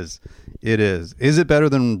 It is. It is. Is it better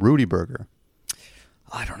than Rudy Burger?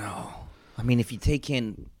 I don't know. I mean, if you take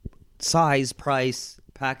in size, price,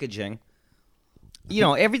 packaging,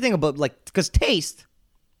 everything about, like, because taste,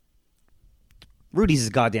 Rudy's is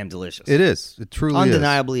goddamn delicious. It is. It truly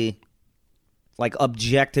undeniably, like,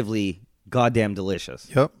 objectively goddamn delicious.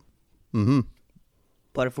 Yep. Mm-hmm.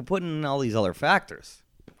 But if we're putting in all these other factors,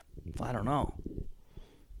 I don't know.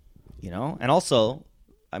 And also,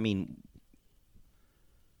 I mean,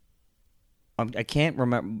 I can't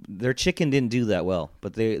remember. Their chicken didn't do that well,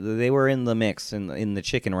 but they were in the mix in the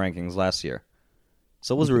chicken rankings last year.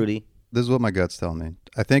 So was Rudy. This is what my gut's telling me.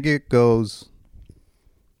 I think it goes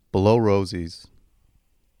below Rosie's.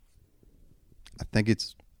 I think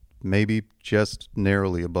it's maybe just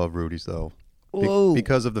narrowly above Rudy's, though. Whoa.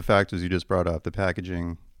 Because of the factors you just brought up, the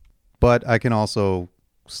packaging. But I can also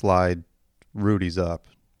slide Rudy's up.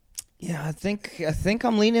 Yeah, I think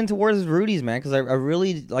I'm leaning towards Rudy's, man, because I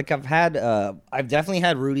really I've definitely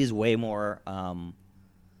had Rudy's way more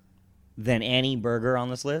than any burger on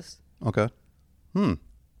this list. Okay.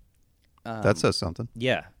 That says something.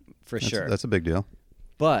 Yeah, for sure. That's a big deal.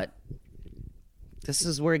 But this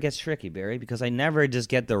is where it gets tricky, Barry, because I never just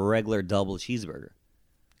get the regular double cheeseburger.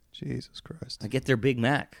 Jesus Christ. I get their Big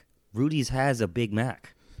Mac. Rudy's has a Big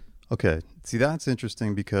Mac. Okay. See, that's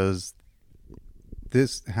interesting because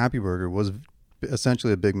this Happy Burger was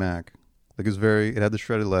essentially a Big Mac. Like it had the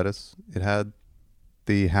shredded lettuce. It had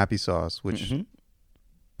the Happy sauce, which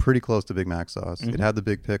pretty close to Big Mac sauce. It had the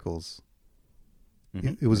big pickles.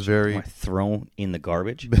 It was very thrown in the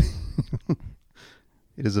garbage.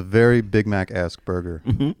 It is a very Big Mac-esque burger,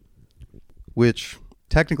 which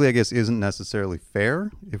technically I guess isn't necessarily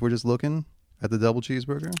fair if we're just looking at the double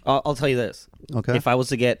cheeseburger. I'll tell you this. Okay. If I was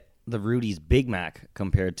to get the Rudy's Big Mac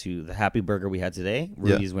compared to the Happy Burger we had today,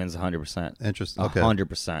 Rudy's wins 100%. Interesting. Okay.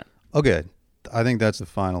 100%. Okay. I think that's the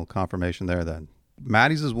final confirmation there then.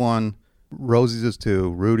 Maddie's is 1, Rosie's is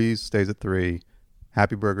 2, Rudy's stays at 3,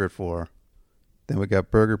 Happy Burger at 4. Then we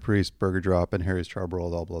got Burger Priest, Burger Drop, and Harry's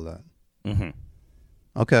Charbroiled all below that.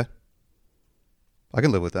 Okay. I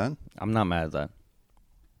can live with that. I'm not mad at that.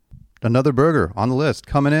 Another burger on the list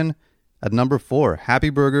coming in at number 4, Happy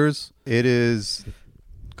Burgers. It is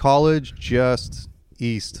College just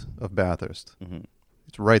east of Bathurst.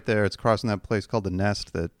 It's right there. It's crossing that place called the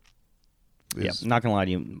Nest that is... Yeah, not going to lie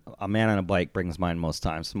to you. A man on a bike brings mine most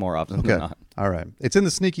times, more often than not. All right. It's in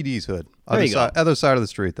the Sneaky D's hood. There you go. Other side of the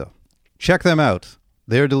street, though. Check them out.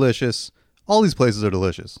 They're delicious. All these places are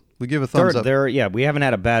delicious. We give a thumbs up. Yeah, we haven't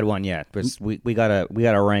had a bad one yet, but we gotta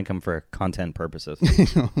rank them for content purposes.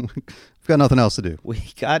 We've got nothing else to do. We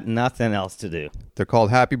got nothing else to do. They're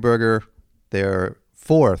called Happy Burger. They're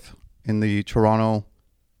 4th in the Toronto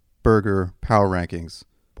Burger Power Rankings.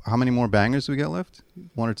 How many more bangers do we got left?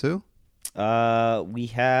 1 or 2? We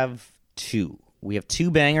have 2. We have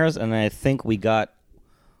 2 bangers, and I think we got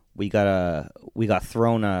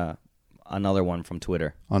thrown another one from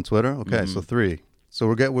Twitter. On Twitter? Okay, so 3. So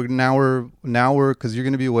we're now because you're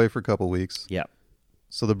going to be away for a couple weeks. Yeah.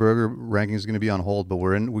 So the burger ranking is going to be on hold, but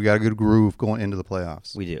we got a good groove going into the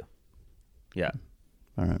playoffs. We do. Yeah.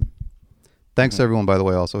 All right. Thanks to everyone, by the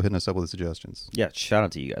way, also hitting us up with the suggestions. Yeah, shout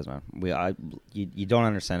out to you guys, man. You don't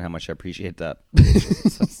understand how much I appreciate that.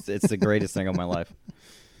 It's the greatest thing of my life.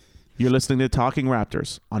 You're listening to Talking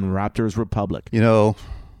Raptors on Raptors Republic. You know,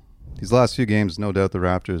 these last few games, no doubt the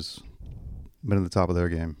Raptors been at the top of their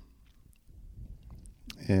game.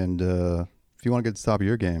 And if you want to get to the top of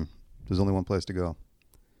your game, there's only one place to go.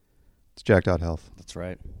 It's Jack.Health. That's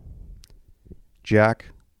right.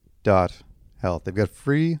 Jack.Health. They've got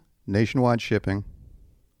free nationwide shipping.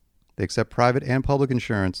 They accept private and public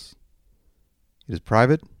insurance. It is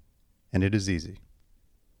private and it is easy.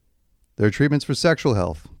 There are treatments for sexual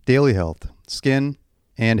health, daily health, skin,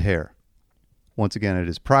 and hair. Once again, it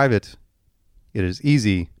is private. It is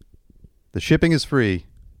easy. The shipping is free.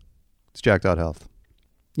 It's Jack.Health.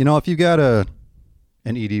 You know, if you got an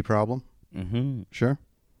ED problem, sure.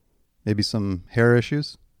 Maybe some hair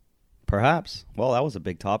issues. Perhaps. Well, that was a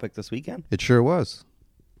big topic this weekend. It sure was.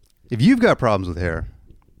 If you've got problems with hair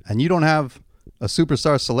and you don't have a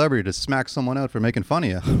superstar celebrity to smack someone out for making fun of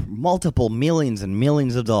you, multiple millions and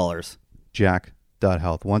millions of dollars. Jack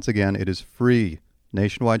Jack.health. Once again, it is free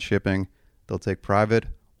nationwide shipping. They'll take private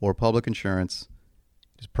or public insurance.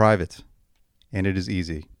 It is private, and it is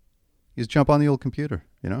easy. You just jump on the old computer,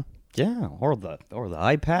 you know? Yeah, or the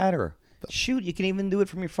iPad, or shoot, you can even do it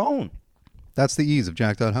from your phone. That's the ease of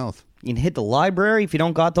Jack.health. You can hit the library if you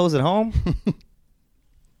don't got those at home.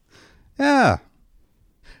 Yeah.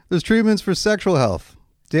 There's treatments for sexual health,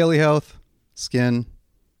 daily health, skin,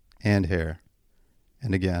 and hair.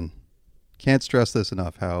 And again, can't stress this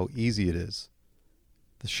enough how easy it is.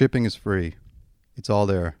 The shipping is free. It's all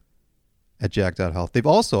there at Jack.health. They've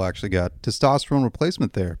also actually got testosterone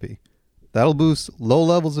replacement therapy. That'll boost low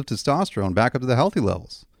levels of testosterone back up to the healthy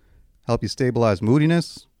levels. Help you stabilize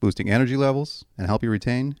moodiness, boosting energy levels, and help you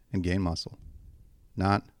retain and gain muscle.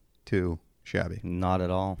 Not too shabby. Not at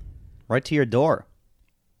all. Right to your door.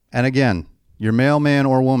 And again, your mailman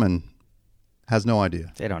or woman has no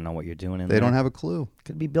idea. They don't know what you're doing in They there. don't have a clue.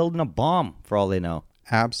 Could be building a bomb for all they know.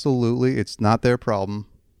 Absolutely. It's not their problem.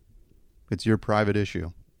 It's your private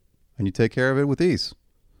issue. And you take care of it with ease.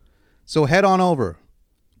 So head on over.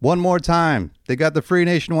 One more time. They got the free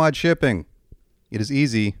nationwide shipping. It is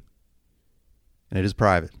easy. And it is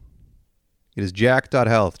private. It is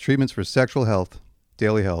Jack.health. Treatments for sexual health,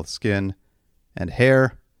 daily health, skin, and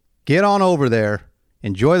hair. Get on over there.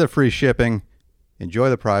 Enjoy the free shipping. Enjoy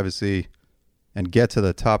the privacy. And get to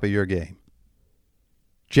the top of your game.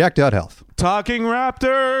 Jack.health. Talking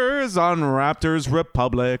Raptors on Raptors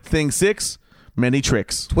Republic. Thing 6, many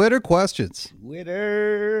tricks. Twitter questions.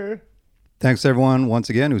 Twitter. Thanks, everyone, once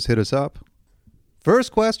again, who's hit us up.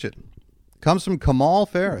 First question comes from Kamal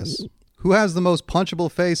Ferris. Who has the most punchable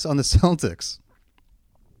face on the Celtics?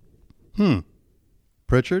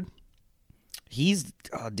 Pritchard?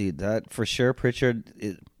 Dude, that for sure.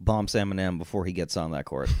 Pritchard bumps Eminem before he gets on that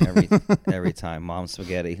court every time. Mom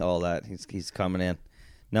spaghetti, all that. He's coming in.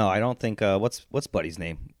 No, I don't think. What's Buddy's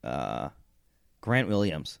name? Grant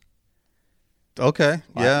Williams. Okay,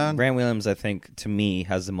 yeah. Grant Williams, I think, to me,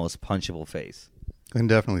 has the most punchable face. I can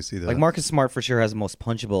definitely see that. Like Marcus Smart for sure has the most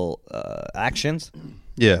punchable actions.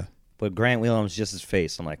 Yeah. But Grant Williams, just his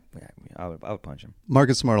face, I'm like, yeah, I would punch him.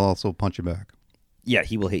 Marcus Smart will also punch you back. Yeah,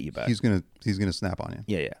 he will hit you back. He's gonna snap on you.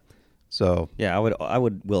 Yeah. So yeah, I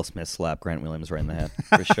would Will Smith slap Grant Williams right in the head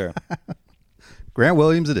for sure. Grant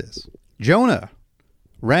Williams, it is. Jonah,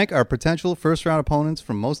 rank our potential first-round opponents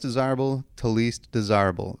from most desirable to least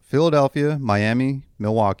desirable. Philadelphia, Miami,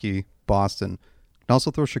 Milwaukee, Boston. And also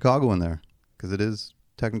throw Chicago in there because it is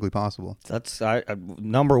technically possible. That's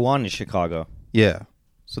number one is Chicago. Yeah.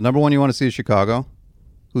 So number one you want to see is Chicago.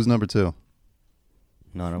 Who's number two?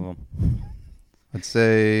 None of them. I'd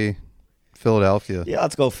say Philadelphia. Yeah,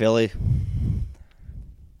 let's go Philly.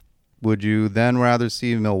 Would you then rather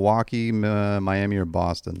see Milwaukee, Miami, or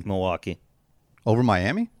Boston? Milwaukee. Over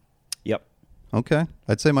Miami? Yep. Okay.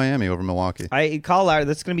 I'd say Miami over Milwaukee. Kyle Lowry,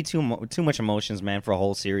 that's going to be too much emotions, man, for a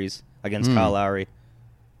whole series against Kyle Lowry.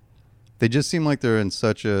 They just seem like they're in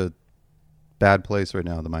such a bad place right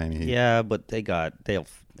now, the Miami Heat. Yeah, but they'll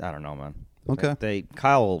I don't know, man. Okay.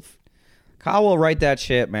 Kyle will write that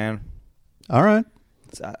shit, man. All right.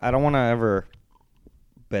 I don't want to ever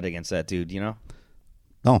bet against that dude, you know?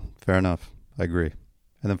 No, fair enough. I agree.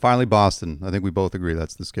 And then finally, Boston. I think we both agree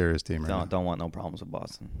that's the scariest team right now. Don't want no problems with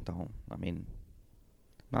Boston. I'm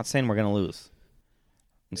not saying we're going to lose.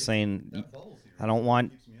 I'm saying I don't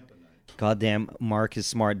want goddamn Marcus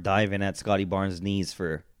Smart diving at Scotty Barnes' knees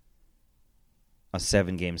for a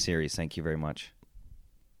 7-game series. Thank you very much.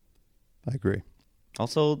 I agree.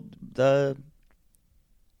 Also, they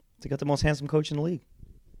got the most handsome coach in the league.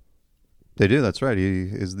 They do. That's right. He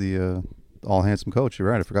is the all-handsome coach. You're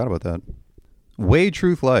right. I forgot about that. Way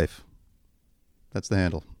Truth Life. That's the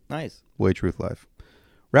handle. Nice. Way Truth Life.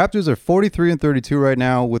 Raptors are 43-32 right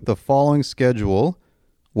now with the following schedule.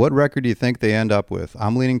 What record do you think they end up with?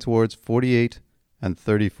 I'm leaning towards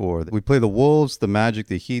 48-34. We play the Wolves, the Magic,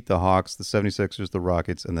 the Heat, the Hawks, the 76ers, the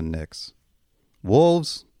Rockets, and the Knicks.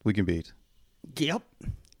 Wolves, we can beat. Yep.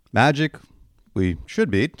 Magic, we should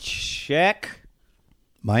beat. Check.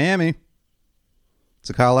 Miami, it's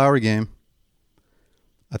a Kyle Lowry game.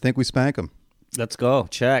 I think we spank them. Let's go.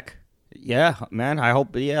 Check. Yeah, man. I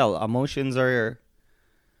hope, emotions are...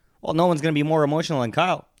 Well, no one's going to be more emotional than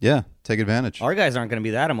Kyle. Yeah, take advantage. Our guys aren't going to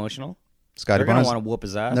be that emotional. Scotty They're going to Barnes want to whoop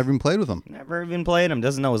his ass. never even played with him. Never even played him.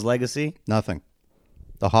 Doesn't know his legacy. Nothing.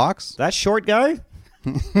 The Hawks? That short guy?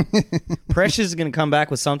 Precious is going to come back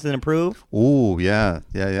with something to prove. Ooh, yeah.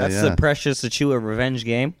 That's the Precious Achua revenge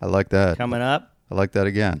game I like that. coming up. I like that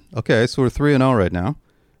again. Okay, so we're 3-0 right now.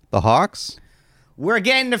 The Hawks? We're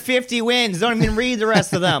getting to 50 wins. Don't even read the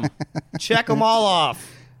rest of them. Check them all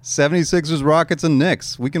off. 76ers, Rockets, and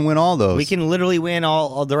Knicks. We can win all those. We can literally win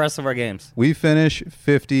all the rest of our games. We finish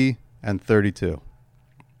 50-32.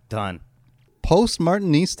 Done. Post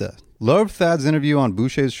Martinista. Loved Thad's interview on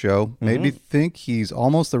Boucher's show. Made me think he's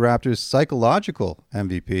almost the Raptors' psychological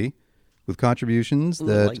MVP with contributions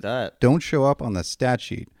that don't show up on the stat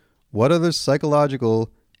sheet. What other psychological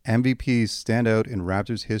MVPs stand out in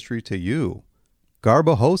Raptors history to you?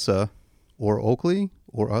 Garbajosa or Oakley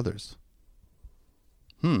or others?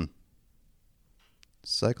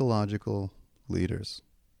 Psychological leaders.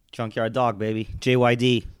 Junkyard Dog, baby.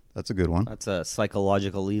 JYD. That's a good one. That's a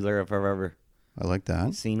psychological leader if I've ever I like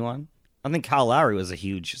that. seen one. I think Kyle Lowry was a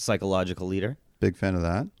huge psychological leader. Big fan of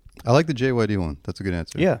that. I like the JYD one. That's a good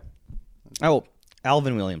answer. Yeah. Oh,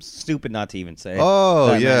 Alvin Williams. Stupid not to even say. Oh,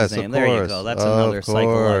 that man's yes, name. of There you course. go. That's Of another course.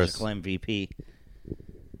 psychological MVP.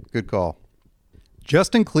 Good call.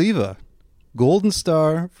 Justin Cleva. Golden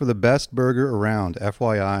Star for the best burger around,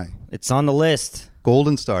 FYI. It's on the list.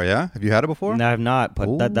 Golden Star, yeah? Have you had it before? No, I have not,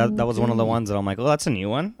 but that was one of the ones that I'm like, oh, that's a new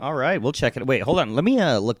one. All right, we'll check it. Wait, hold on. Let me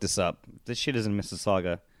look this up. This shit is in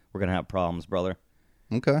Mississauga. We're going to have problems, brother.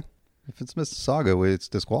 Okay. If it's Mississauga, it's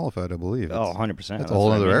disqualified, I believe. Oh, It's- 100%. That's a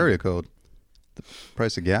whole other area code. The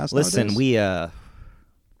price of gas Listen, nowadays?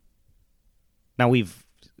 now we've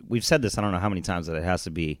said this, I don't know how many times, that it has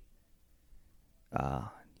to be,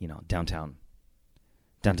 downtown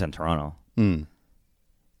Toronto.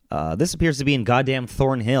 This appears to be in goddamn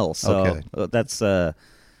Thornhill, so Okay. that's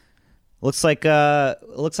looks like we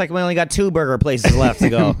only got 2 burger places left to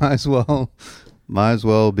go. Might as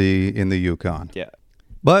well be in the Yukon. Yeah.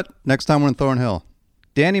 But next time we're in Thornhill.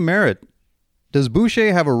 Danny Merritt. Does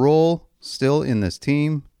Boucher have a role still in this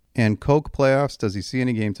team? And Coke playoffs, does he see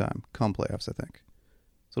any game time? Come playoffs, I think.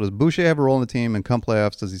 So does Boucher have a role in the team? And come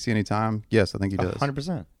playoffs, does he see any time? Yes, I think he does.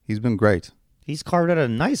 100%. He's been great. He's carved out a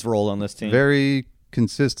nice role on this team. Very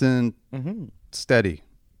consistent, steady.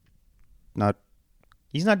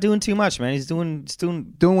 He's not doing too much, man. He's doing.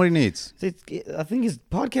 Doing what he needs. I think his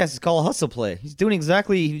podcast is called Hustle Play. He's doing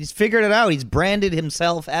exactly. He's figured it out. He's branded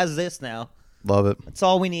himself as this now. Love it. That's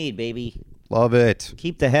all we need, baby. Love it.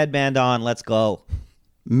 Keep the headband on. Let's go.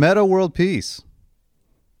 Meta World Peace.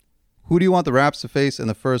 Who do you want the Raps to face in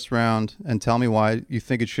the first round? And tell me why you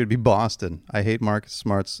think it should be Boston. I hate Marcus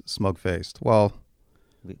Smart's smug-faced. Well,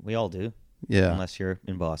 We all do. yeah. Unless you're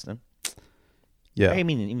in Boston. Yeah. I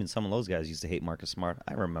mean, even some of those guys used to hate Marcus Smart.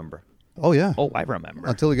 I remember. Oh, yeah. Oh, I remember.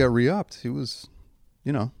 Until he got re-upped. He was,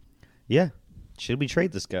 Yeah. Should we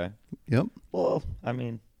trade this guy? Yep. Well, I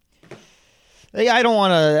mean, yeah, I don't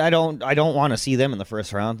want to. I don't want to see them in the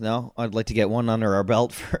first round. No, I'd like to get one under our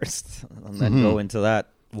belt first, and then go into that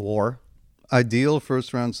war. Ideal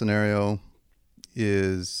first round scenario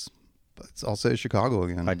is, I'll say Chicago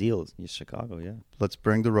again. Ideal is Chicago. Yeah, Let's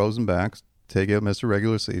bring DeRozan back. Take out Mr.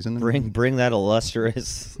 Regular Season. bring that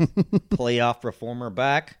illustrious playoff performer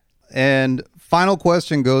back. And final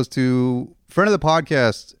question goes to friend of the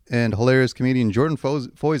podcast and hilarious comedian Jordan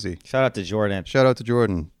Foisey. Shout out to Jordan. Shout out to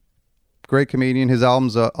Jordan. Great comedian. His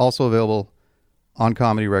album's also available on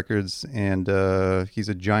Comedy Records, and he's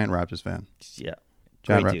a giant Raptors fan. Yeah,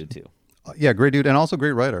 Giant great Raptors. dude too. Yeah, great dude, and also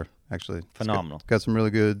great writer, actually. Phenomenal. Got some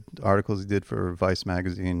really good articles he did for Vice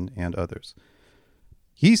Magazine and others.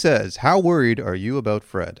 He says, how worried are you about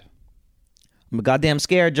Fred? I'm goddamn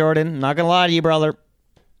scared, Jordan. Not gonna lie to you, brother.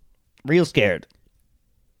 Real scared.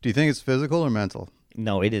 Do you think it's physical or mental?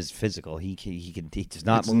 No, it is physical. He does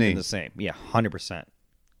not It's move knee. in the same. Yeah, 100%.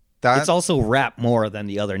 That, It's also wrapped more than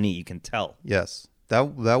the other knee. You can tell. yes. That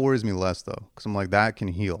worries me less, though, because I'm like, that can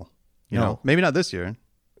heal. You No. know? Maybe not this year,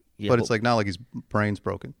 Yeah, but it's like not like his brain's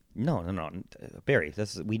broken. No, Barry.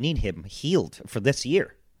 We need him healed for this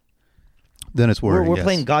year. Then it's worrying. We're yes.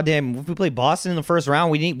 playing goddamn. If we play Boston in the first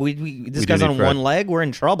round, this We guy's do on need Fred. one leg. We're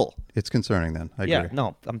in trouble. It's concerning then. I Yeah, agree.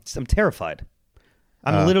 no, I'm terrified.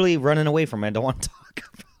 I'm literally running away from it. I don't want to talk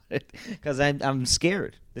about it because I'm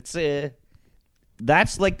scared. It's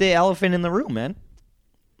that's like the elephant in the room, man.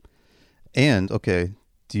 And, okay,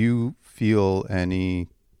 do you feel any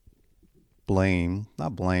blame,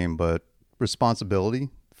 not blame, but responsibility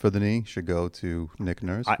for the knee should go to Nick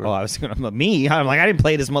Nurse? I was going to me. I'm like, I didn't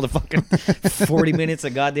play this motherfucking 40 minutes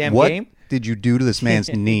of goddamn what game. did you do to this man's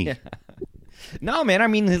knee? No, man. I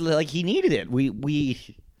mean, like he needed it.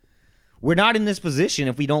 We're not in this position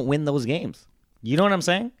if we don't win those games. You know what I'm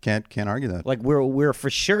saying? Can't argue that. Like we're for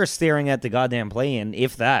sure staring at the goddamn play-in,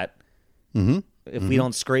 if that. If we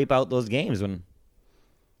don't scrape out those games when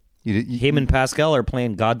You- him and Pascal are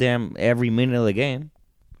playing goddamn every minute of the game.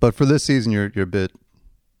 but for this season, you're a bit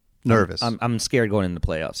nervous. I'm scared going into the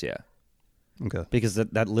playoffs, yeah. Okay. Because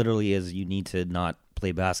that literally is you need to not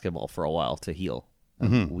play basketball for a while to heal.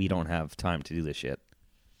 We don't have time to do this shit.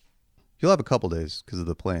 You'll have a couple days because of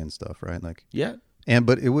the play and stuff, right? Like, Yeah.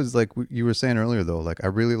 but it was like you were saying earlier, though. Like, I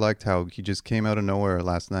really liked how he just came out of nowhere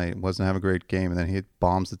last night. Wasn't having a great game, and then he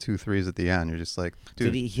bombs the 2 threes at the end. You're just like,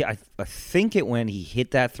 dude. I think it when he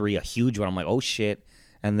hit that three, a huge one. I'm like, oh shit.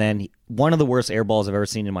 And then one of the worst air balls I've ever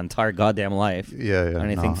seen in my entire goddamn life. Yeah. And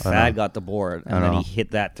I think Thad got the board, and then he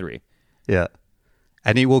hit that three. Yeah.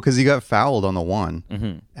 And because he got fouled on the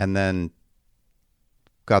one, and then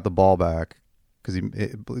got the ball back because he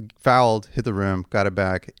fouled, hit the rim, got it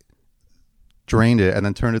back, drained it, and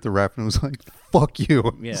then turned it to the ref and was like, fuck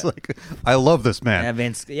you. Yeah. It's like, I love this man.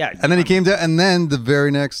 Yeah, And then he came down, and then the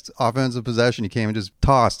very next offensive possession, he came and just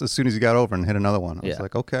tossed as soon as he got over and hit another one. I was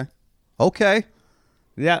like, okay.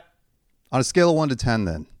 Yeah. On a scale of 1 to 10,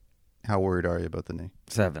 then, how worried are you about the knee?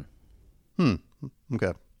 7.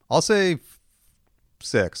 Okay. I'll say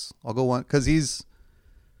 6. I'll go 1 because he's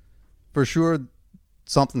for sure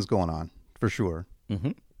something's going on for sure.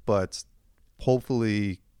 But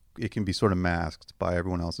hopefully it can be sort of masked by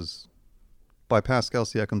everyone else's, by Pascal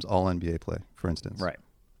Siakam's all NBA play, for instance. Right.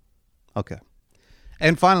 Okay.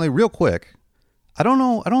 And finally, real quick, I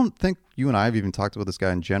don't think you and I have even talked about this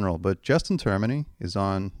guy in general, but Justin Termini is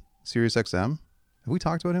on Sirius XM. Have we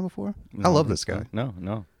talked about him before? I love this guy.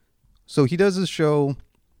 No. So he does this show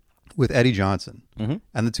with Eddie Johnson,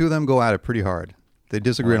 and the two of them go at it pretty hard. They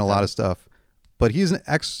disagree on a lot of stuff, but he's an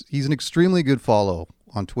extremely good follow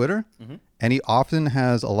on Twitter, and he often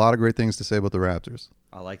has a lot of great things to say about the Raptors.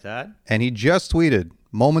 I like that. And he just tweeted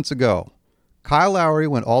moments ago, Kyle Lowry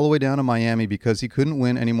went all the way down to Miami because he couldn't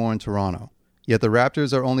win anymore in Toronto. Yet the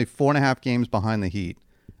Raptors are only 4.5 games behind the Heat.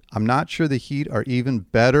 I'm not sure the Heat are even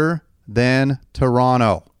better than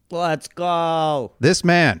Toronto. Let's go. This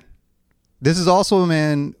is also a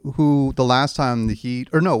man who the last time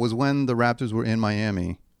it was when the Raptors were in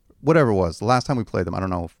Miami, whatever it was, the last time we played them, I don't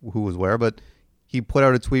know who was where, but he put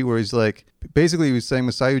out a tweet where he's like, basically he was saying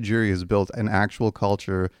Masai Ujiri has built an actual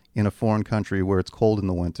culture in a foreign country where it's cold in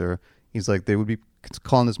the winter. He's like, they would be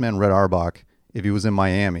calling this man Red Auerbach if he was in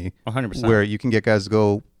Miami, 100%. where you can get guys to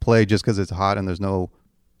go play just because it's hot and there's no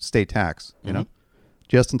state tax, you know?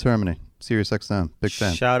 Justin Termini, Sirius XM, big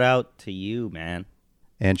fan. Shout out to you, man.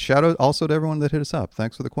 And shout out also to everyone that hit us up.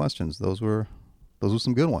 Thanks for the questions. Those were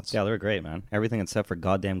some good ones. Yeah, they were great, man. Everything except for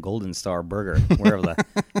goddamn Golden Star Burger, wherever the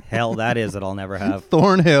hell that is that I'll never have.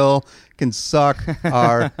 Thornhill can suck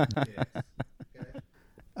our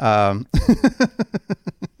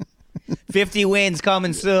 50 wins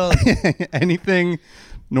coming soon. anything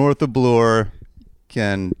north of Bloor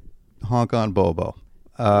can honk on Bobo.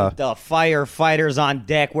 The firefighters on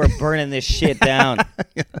deck. We're burning this shit down.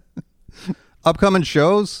 Upcoming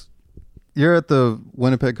shows. You're at the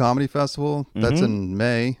Winnipeg Comedy Festival. That's in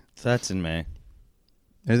May. That's in May.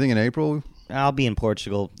 Anything in April? I'll be in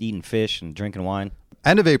Portugal eating fish and drinking wine.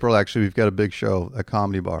 End of April, actually, we've got a big show at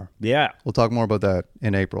Comedy Bar. Yeah. We'll talk more about that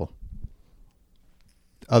in April.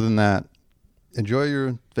 Other than that, enjoy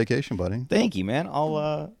your vacation, buddy. Thank you, man.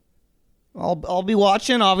 I'll be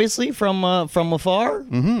watching, obviously, from afar.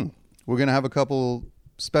 We're gonna have a couple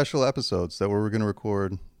special episodes that we're gonna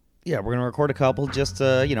record. Yeah, we're gonna record a couple, just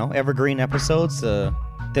evergreen episodes to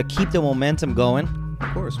keep the momentum going.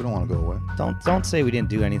 Of course, we don't want to go away. Don't say we didn't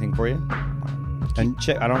do anything for you. And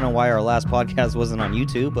check. I don't know why our last podcast wasn't on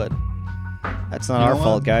YouTube, but that's not our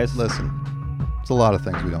fault, guys. Listen, it's a lot of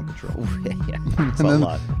things we don't control. Yeah, it's a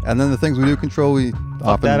lot. And then the things we do control, we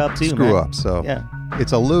often that up too, screw man. up. So yeah,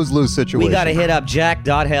 it's a lose-lose situation. We got to hit up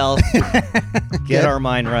Jack.Health. Get our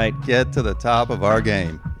mind right. Get to the top of our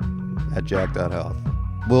game at Jack.Health.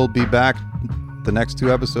 We'll be back. The next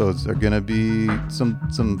 2 episodes are going to be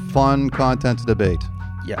some fun content to debate.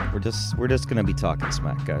 Yeah, we're just gonna be talking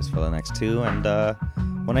smack, guys, for the next 2, and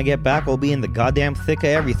when I get back, we'll be in the goddamn thick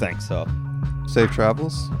of everything. So, safe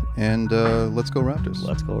travels, and let's go Raptors.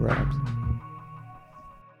 Let's go Raptors.